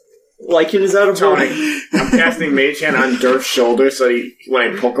on... Lichen is out of Tony, body. I'm casting mage hand on Durf's shoulder, so when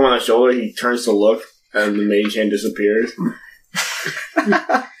I poke him on the shoulder, he turns to look, and the mage hand disappears.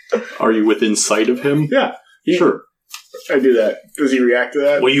 Are you within sight of him? Yeah. Sure. I do that. Does he react to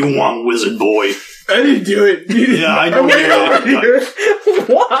that? What do you want, wizard boy? I didn't do it. Yeah, I know you did.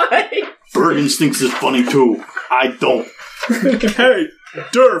 Why? Bird instincts is funny too. I don't. Hey,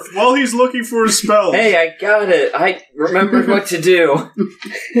 Durf, while he's looking for his spell. Hey, I got it. I remembered what to do.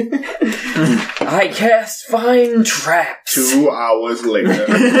 I cast Find Traps. 2 hours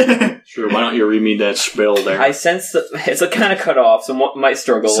later. Sure, why don't you read me that spell there? I sense it's a kind of cut off, so might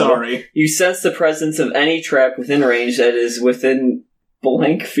struggle a little. Sorry. You sense the presence of any trap within range that is within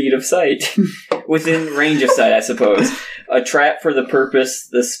blank feet of sight. Within range of sight, I suppose. A trap for the purpose.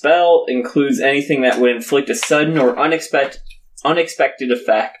 The spell includes anything that would inflict a sudden or unexpected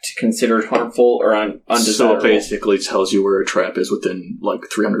effect considered harmful or undesirable. So it basically tells you where a trap is within, like,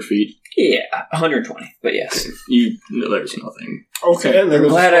 300 feet. Yeah, 120, but yes. There's nothing. Okay. And there I'm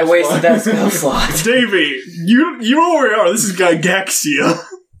goes glad the I spell wasted slot. that spell slot. Davey, you know where we are. This is Gygaxia.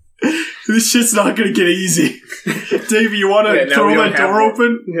 This shit's not gonna get easy. Davey, you wanna Yeah, now throw we don't that door have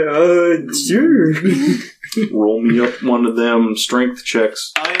open? Sure. Roll me up one of them strength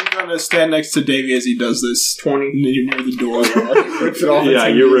checks. I am gonna stand next to Davey as he does this. 20. Near the door. Rips it off. Yeah,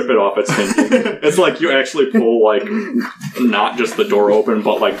 you rip it off its hinges. It's like you actually pull, like, not just the door open,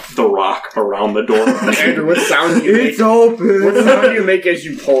 but, like, the rock around the door. Andrew, what sound do you make? It's open. What sound do you make as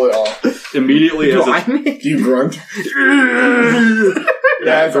you pull it off? Immediately as its Do you grunt?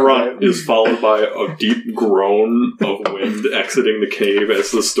 that grunt is followed by a deep groan of wind exiting the cave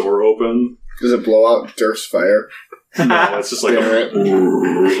as the door opens. Does it blow out Durf's fire? No, it's just like Damn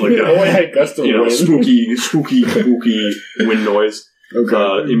a gust of wind. spooky wind noise.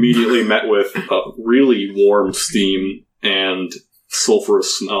 Okay. Immediately met with a really warm steam and sulfurous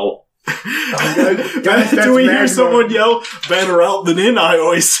smell. Guys, Do we hear magma. someone yell, better out than in, I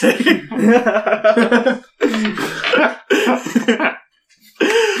always say.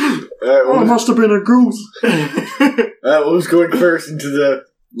 it must have been a goose. Who's going first into the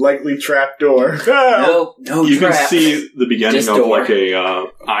likely trap door? No You traps. can see the beginning Just of door. like a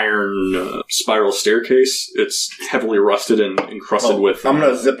iron spiral staircase. It's heavily rusted and encrusted with. I'm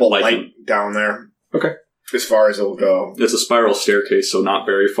gonna zip a lichen. light down there. Okay. As far as it'll go. It's a spiral staircase, so not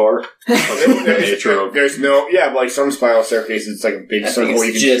very far. The nature of. There's no, but like some spiral staircases, it's like a big circle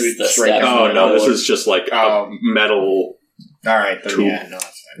you can shoot straight down. Oh no, this is just like a metal. Alright, then Cool. yeah, no, that's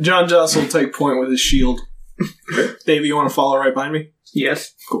fine. John Joss will take point with his shield. Davey, you want to follow right behind me?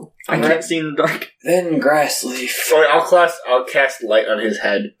 Yes. Cool. I can't see in the dark. Then grass leaf. So I'll cast light on his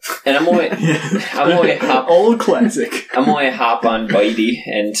head. And I'm gonna hop. Old classic. I'm gonna hop on Bitey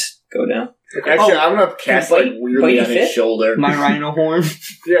and go down. Actually, I'm gonna cast like weirdly Bitey on his fit? shoulder. My rhino horn.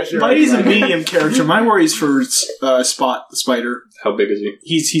 Yeah, sure. Bitey's a medium character. My worry's for Spot the spider. How big is he?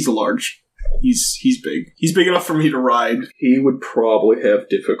 He's a large. He's big. He's big enough for me to ride. He would probably have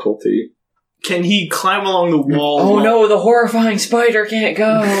difficulty. Can he climb along the wall? Oh no, the horrifying spider can't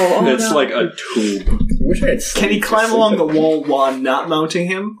go. Oh, It's no. like a tube. I wish I had Can he climb along the wall while not mounting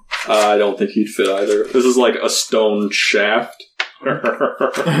him? I don't think he'd fit either. This is like a stone shaft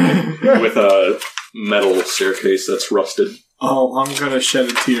with a metal staircase that's rusted. Oh, I'm gonna shed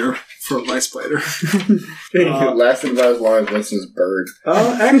a tear for my spider. It lasted about as long as Winston's bird.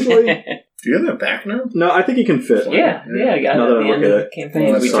 Actually, Do you have that back now? no, I think he can fit. Yeah, I got Now it that at I the end look of at the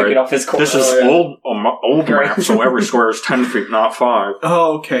campaign. Oh, We sorry. took it off his corner. This is old map, so every square is 10 feet, not 5.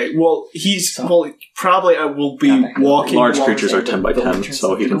 Oh, okay. Well, probably I will be walking. Large while- creatures are 10 by 10,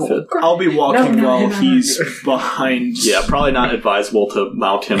 so he can fit. I'll be walking No, while no. he's behind. Yeah, probably not advisable to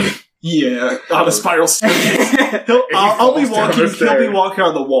mount him. Yeah, on a spiral staircase. I'll be walking. He'll be walking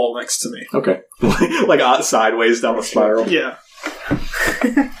on the wall next to me. Okay. Like sideways down the spiral. Yeah,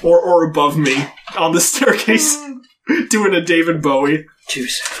 or above me on the staircase, doing a David Bowie.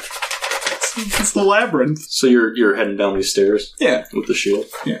 Juice. It's the labyrinth. So you're heading down these stairs? Yeah. With the shield?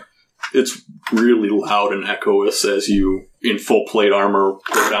 Yeah. It's really loud and echoous as you, in full plate armor,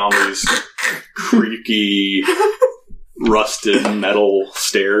 go down these creaky, rusted metal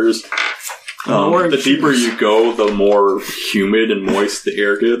stairs. The deeper you go, the more humid and moist the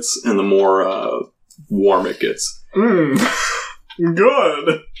air gets, and the more warm it gets.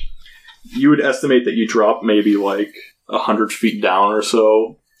 Good. You would estimate that you drop maybe like 100 feet down or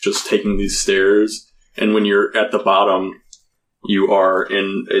so, just taking these stairs. And when you're at the bottom, you are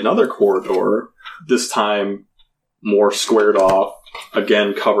in another corridor, this time more squared off,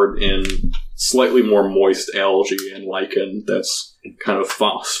 again covered in slightly more moist algae and lichen that's kind of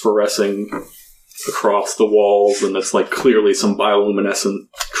phosphorescing across the walls, and it's like clearly some bioluminescent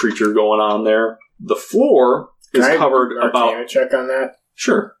creature going on there. The floor is covered about... Can I check on that?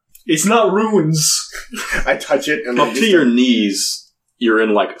 Sure. It's not ruins. I touch it and Up to your knees, you're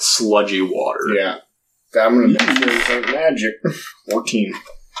in like sludgy water. Yeah. I'm gonna use some magic. 14.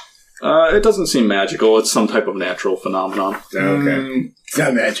 It doesn't seem magical. It's some type of natural phenomenon. Okay. It's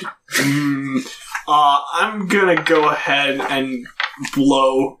not magic. I'm gonna go ahead and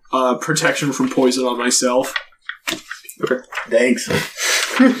blow protection from poison on myself. Okay. Thanks.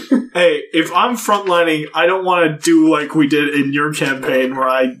 Hey, if I'm frontlining, I don't want to do like we did in your campaign where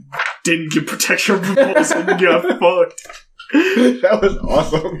I didn't get protection from poison and got fucked. That was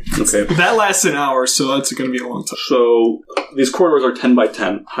awesome. Okay. That lasts an hour, so that's going to be a long time. So these corridors are 10 by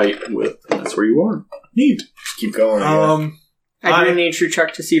 10 height and width, and that's where you are. Neat. Keep going. I do a nature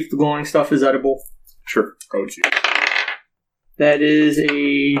check to see if the glowing stuff is edible. Sure. Oh, gee. That is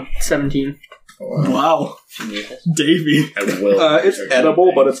a 17. Wow. Davey. I will. It's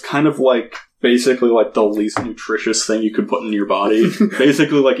edible, but it's kind of like basically like the least nutritious thing you could put in your body.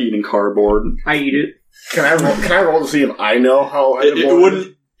 Basically like eating cardboard. I eat it. Can I roll to see if I know how It edible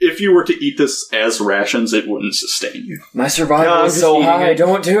wouldn't. If you were to eat this as rations, it wouldn't sustain you. My survival is so high,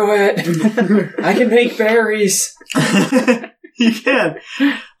 don't do it. I can make berries. You can.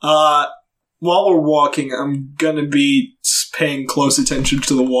 While we're walking, I'm gonna be paying close attention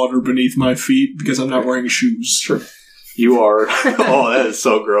to the water beneath my feet because I'm not wearing shoes. Sure. You are... Oh, that is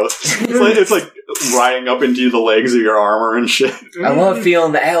so gross. It's like riding up into the legs of your armor and shit. I love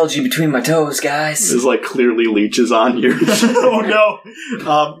feeling the algae between my toes, guys. There's like clearly leeches on you. Oh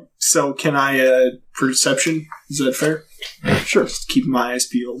no. So can I perception? Is that fair? Sure. Just keep my eyes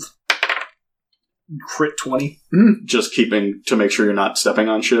peeled. Crit 20. Just keeping to make sure you're not stepping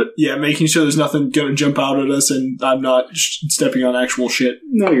on shit. Yeah, making sure there's nothing gonna jump out at us and I'm not stepping on actual shit.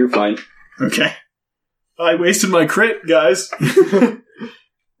 No, you're fine. Okay. I wasted my crit, guys.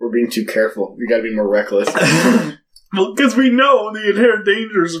 We're being too careful. We gotta be more reckless. Well, because we know the inherent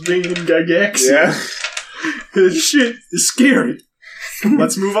dangers of being in Gygax. Yeah. This shit is scary.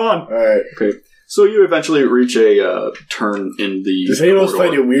 Let's move on. Alright. Okay. So you eventually reach a turn in the. Does anyone else find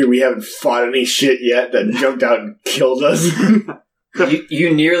corridor. it weird we haven't fought any shit yet that jumped out and killed us?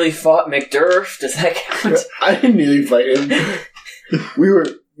 You nearly fought McDurf. Does that count? I didn't nearly fight him. We were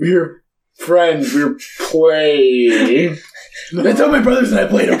friends. We were playing. That's how my brothers and I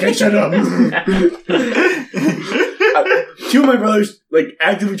played. Okay, shut up. Two of my brothers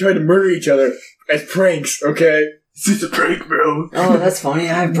actively tried to murder each other as pranks. Okay, This is a prank, bro. Oh, that's funny.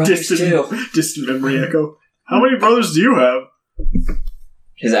 I have brothers too. Distant memory echo. How many brothers do you have?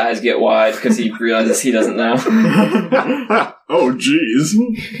 His eyes get wide because he realizes he doesn't know. Oh, jeez.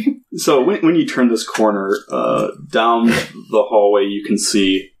 So when you turn this corner, down the hallway, you can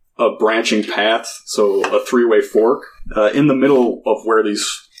see a branching path, so a three-way fork. In the middle of where these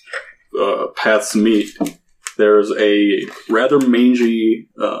paths meet, there's a rather mangy,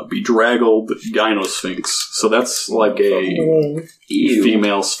 bedraggled gynosphinx. So that's like a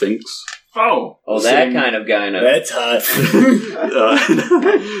female sphinx. Oh, that kind of guy knows. that's hot.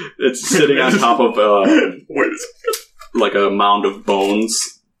 It's sitting on top of like a mound of bones,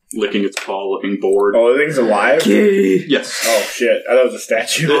 licking its paw, looking bored. Oh, the thing's alive. Yes. Oh shit! I thought it was a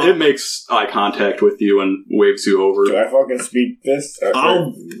statue. It makes eye contact with you and waves you over. Do I fucking speak this?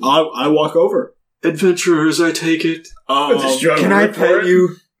 I walk over. Adventurers, I take it? Can I pet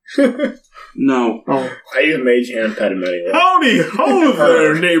you? No. Oh, I use mage hand pet him anyway. Howdy, ho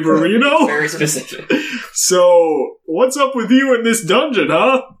there, neighbor, you know? Very specific. So, what's up with you in this dungeon,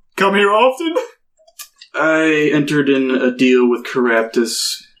 huh? Come here often? I entered in a deal with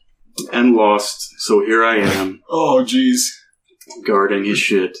Caraptus and lost, so here I am, Oh, jeez. guarding his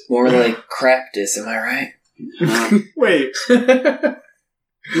shit. More like Craptus, am I right? Wait,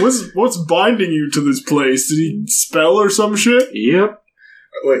 what's binding you to this place? Did he spell or some shit? Yep.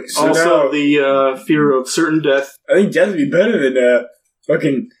 Wait, so Also, now the fear of certain death. I think death would be better than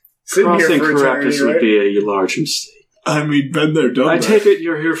fucking sitting Crossing here for eternity, Caraptus would right? be a large mistake. I mean, been there, done I that. take it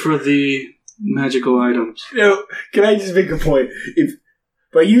you're here for the magical items. You know, can I just make a point? If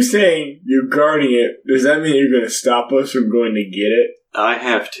by you saying you're guarding it, does that mean you're going to stop us from going to get it? I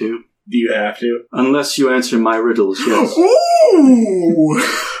have to. Do you have to? Unless you answer my riddles, yes. Ooh!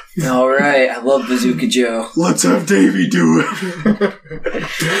 Alright, I love Bazooka Joe. Let's have Davey do it.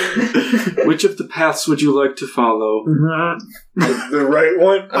 Which of the paths would you like to follow? The right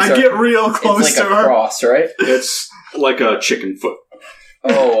one? I'm I sorry. get real close It's like to a her. cross, right? It's like a chicken foot.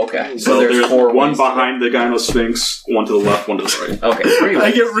 Oh, okay. So there's four one ways. behind the gynosphinx, one to the left, one to the right. Okay, three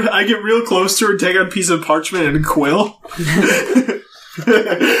ways. I get real close to her and take out a piece of parchment and a quill.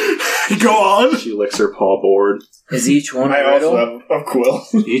 Go on. She licks her paw board. Is each one I a riddle? also have a quill.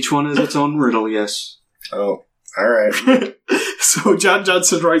 Each one is its own riddle, yes. Oh, alright. So John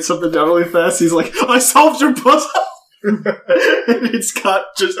Johnson writes something down really fast. He's like, I solved your puzzle! And it's got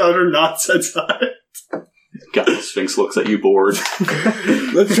just utter nonsense on it. Gynosphinx looks at you bored.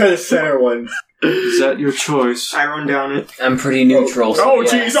 Let's try the center one. Is that your choice? I run down it. I'm pretty neutral. so Oh,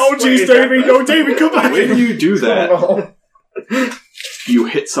 yes. jeez, Davey. No, Davey, come back. When you do that, Oh, you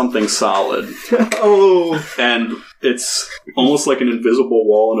hit something solid. Oh, And it's almost like an invisible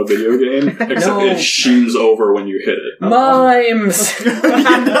wall in a video game, except No. it sheens over when you hit it. Mimes!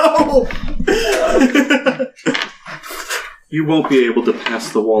 No! You won't be able to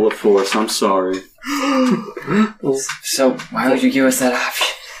pass the wall of force, I'm sorry. So, why would you give us that option?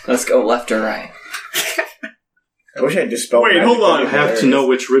 Let's go left or right. I wish I had dispelled Wait, magic hold on. I have to know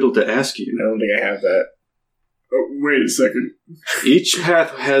which riddle to ask I you. don't think I have that. Oh, wait a second. Each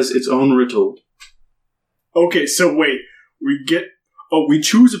path has its own riddle. Okay, so wait. We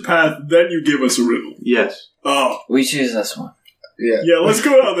choose a path, then you give us a riddle. Yes. Oh. We choose this one. Yeah, let's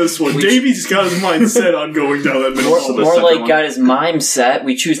go down this one. Davey's got his mind set on going down that middle More, So hall. the more second like one? got his mime set.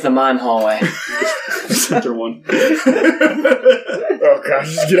 We choose the mime hallway. Center one. Oh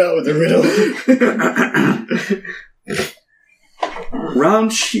gosh, just get out with the riddle.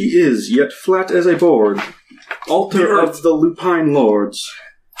 Round she is, yet flat as a board. Altar of the lupine lords.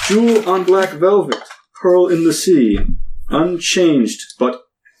 Jewel on black velvet. Pearl in the sea. Unchanged, but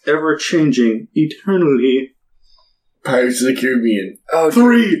ever changing eternally. Pirates of the Caribbean. Oh,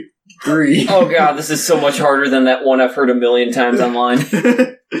 3. 3. oh god, this is so much harder than that one I've heard a million times online.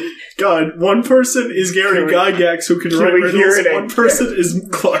 God, one person is Gary Gygax who can write we hear riddles. it One again? person is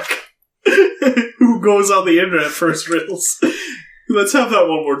Clark who goes on the internet first riddles. Let's have that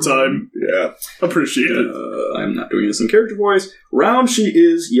one more time. Yeah. Appreciate it. I'm not doing this in character voice. Round she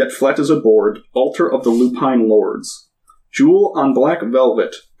is, yet flat as a board. Altar of the lupine lords. Jewel on black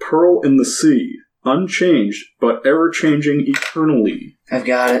velvet. Pearl in the sea. Unchanged, but ever changing eternally. I've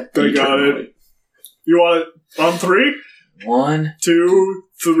got it. I got it. You want it on 3? 1, 2,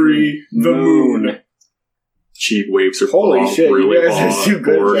 3. The moon. She waves her Holy paw shit, really you guys are too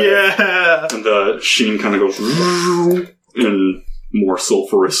good. Yeah. and the sheen kind of goes in more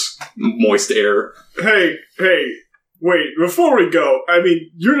sulfurous, moist air. Hey, wait, before we go, I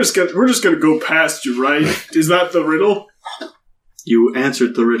mean, we're just gonna go past you, right? Is that the riddle? You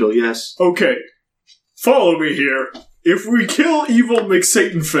answered the riddle, yes. Okay. Follow me here. If we kill evil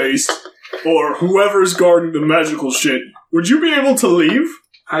McSatanface, or whoever's guarding the magical shit, would you be able to leave?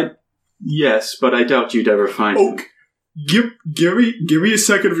 Yes, but I doubt you'd ever find him. Give me a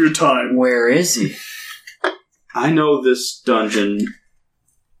second of your time. where is he? I know this dungeon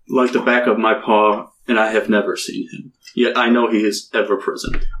like the back of my paw, and I have never seen him. Yet I know he is ever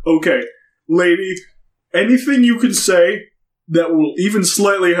present. Okay, lady, anything you can say that will even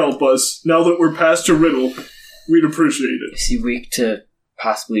slightly help us, now that we're past your riddle, we'd appreciate it. Is he weak to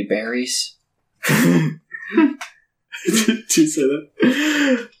possibly berries? Did you say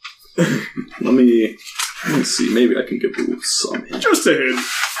that? Let me see. Maybe I can give you some hint. Just a hint.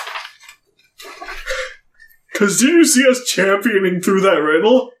 Because did you see us championing through that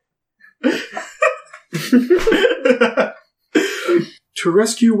riddle? To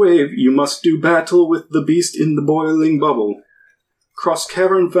rescue Wave, you must do battle with the beast in the boiling bubble. Cross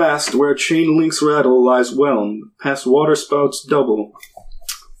cavern vast where chain links rattle lies whelmed, past water spouts double.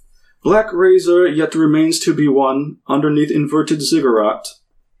 Black razor yet remains to be won, underneath inverted ziggurat.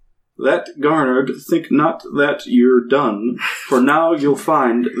 That garnered, think not that you're done, for now you'll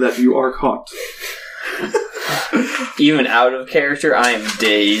find that you are caught. Even out of character, I am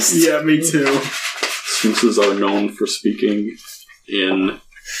dazed. Yeah, me too. Sphinxes are known for speaking in...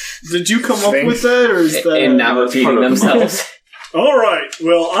 Did you come up with that, or is that... And not that's repeating part of themselves. Alright,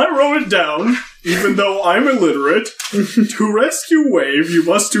 well, I wrote it down, even though I'm illiterate. To rescue Wave, you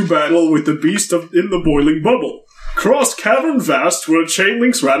must do battle with the beast in the boiling bubble. Cross cavern vast, where chain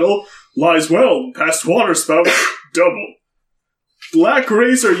links rattle, lies whelmed, past water spout, double. Black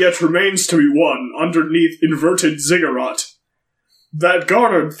razor yet remains to be won, underneath inverted ziggurat. That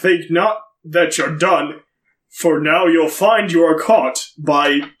garnered, think not that you're done, for now you'll find you are caught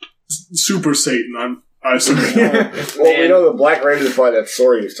by Super Satan, I suppose. Well, we know the Black Ranger is probably that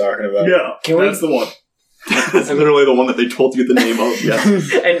story he was talking about. Yeah, that's the one. That's literally the one that they told you the name of, yeah.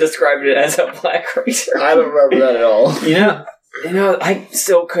 And described it as a black razor. I don't remember that at all. You know, I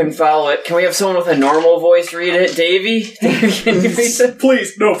still couldn't follow it. Can we have someone with a normal voice read it? Davey, can you read it?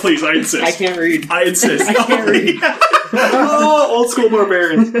 Please, I insist. I can't read. I insist. I can't read. Oh, old school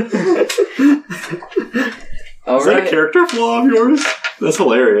barbarian. Is that a character flaw of yours? That's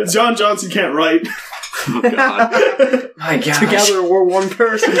hilarious. John Johnson can't write. Oh, God. My gosh. Together we're one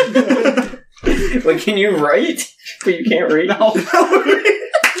person. Wait, can you write? But you can't read? No.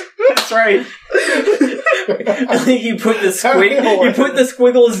 That's right. I think you put the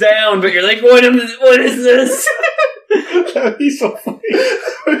squiggles down, but you're like, what is this? That'd be so funny.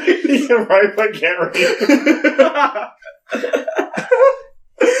 He can write but can't read.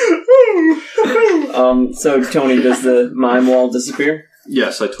 So Tony, does the mime wall disappear?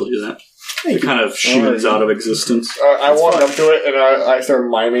 Yes, I told you that. It kind of sheens out of existence. I walked up to it and I started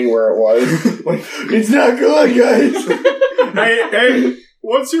miming where it was. Like, it's not good, guys. Hey,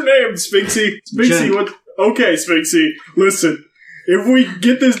 what's your name, Sphinxy? Jen. What? Okay, Sphinxy, listen. If we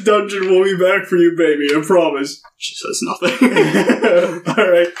get this dungeon, we'll be back for you, baby. I promise. She says nothing.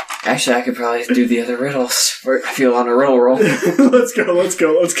 Alright. Actually, I could probably do the other riddles. I feel on a riddle roll. Let's go.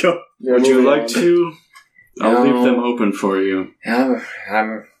 Would you like to? I'll leave them open for you. Yeah,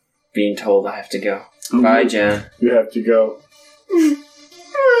 I'm being told I have to go. Oh, Bye, Jen. You have to go. I'm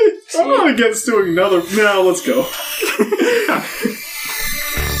not against doing another. No, let's go.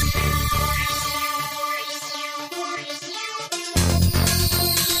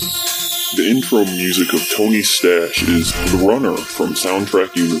 The intro music of Tony Stache is The Runner from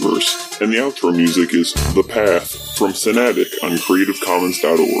Soundtrack Universe, and the outro music is The Path from Fanatic on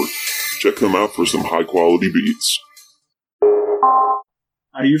CreativeCommons.org. Check them out for some high-quality beats.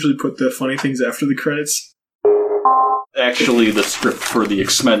 I usually put the funny things after the credits. Actually, the script for the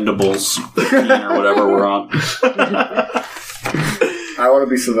Expendables 15 or whatever we're on. I want to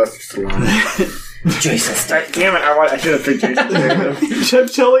be Sylvester Stallone. Jason Statham. Damn it, I should have picked Jason Statham.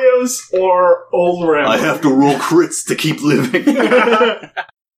 Cheptelios or Old Rambo? I have to roll crits to keep living.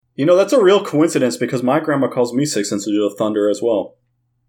 You know, that's a real coincidence because my grandma calls me Six Inches of Thunder as well.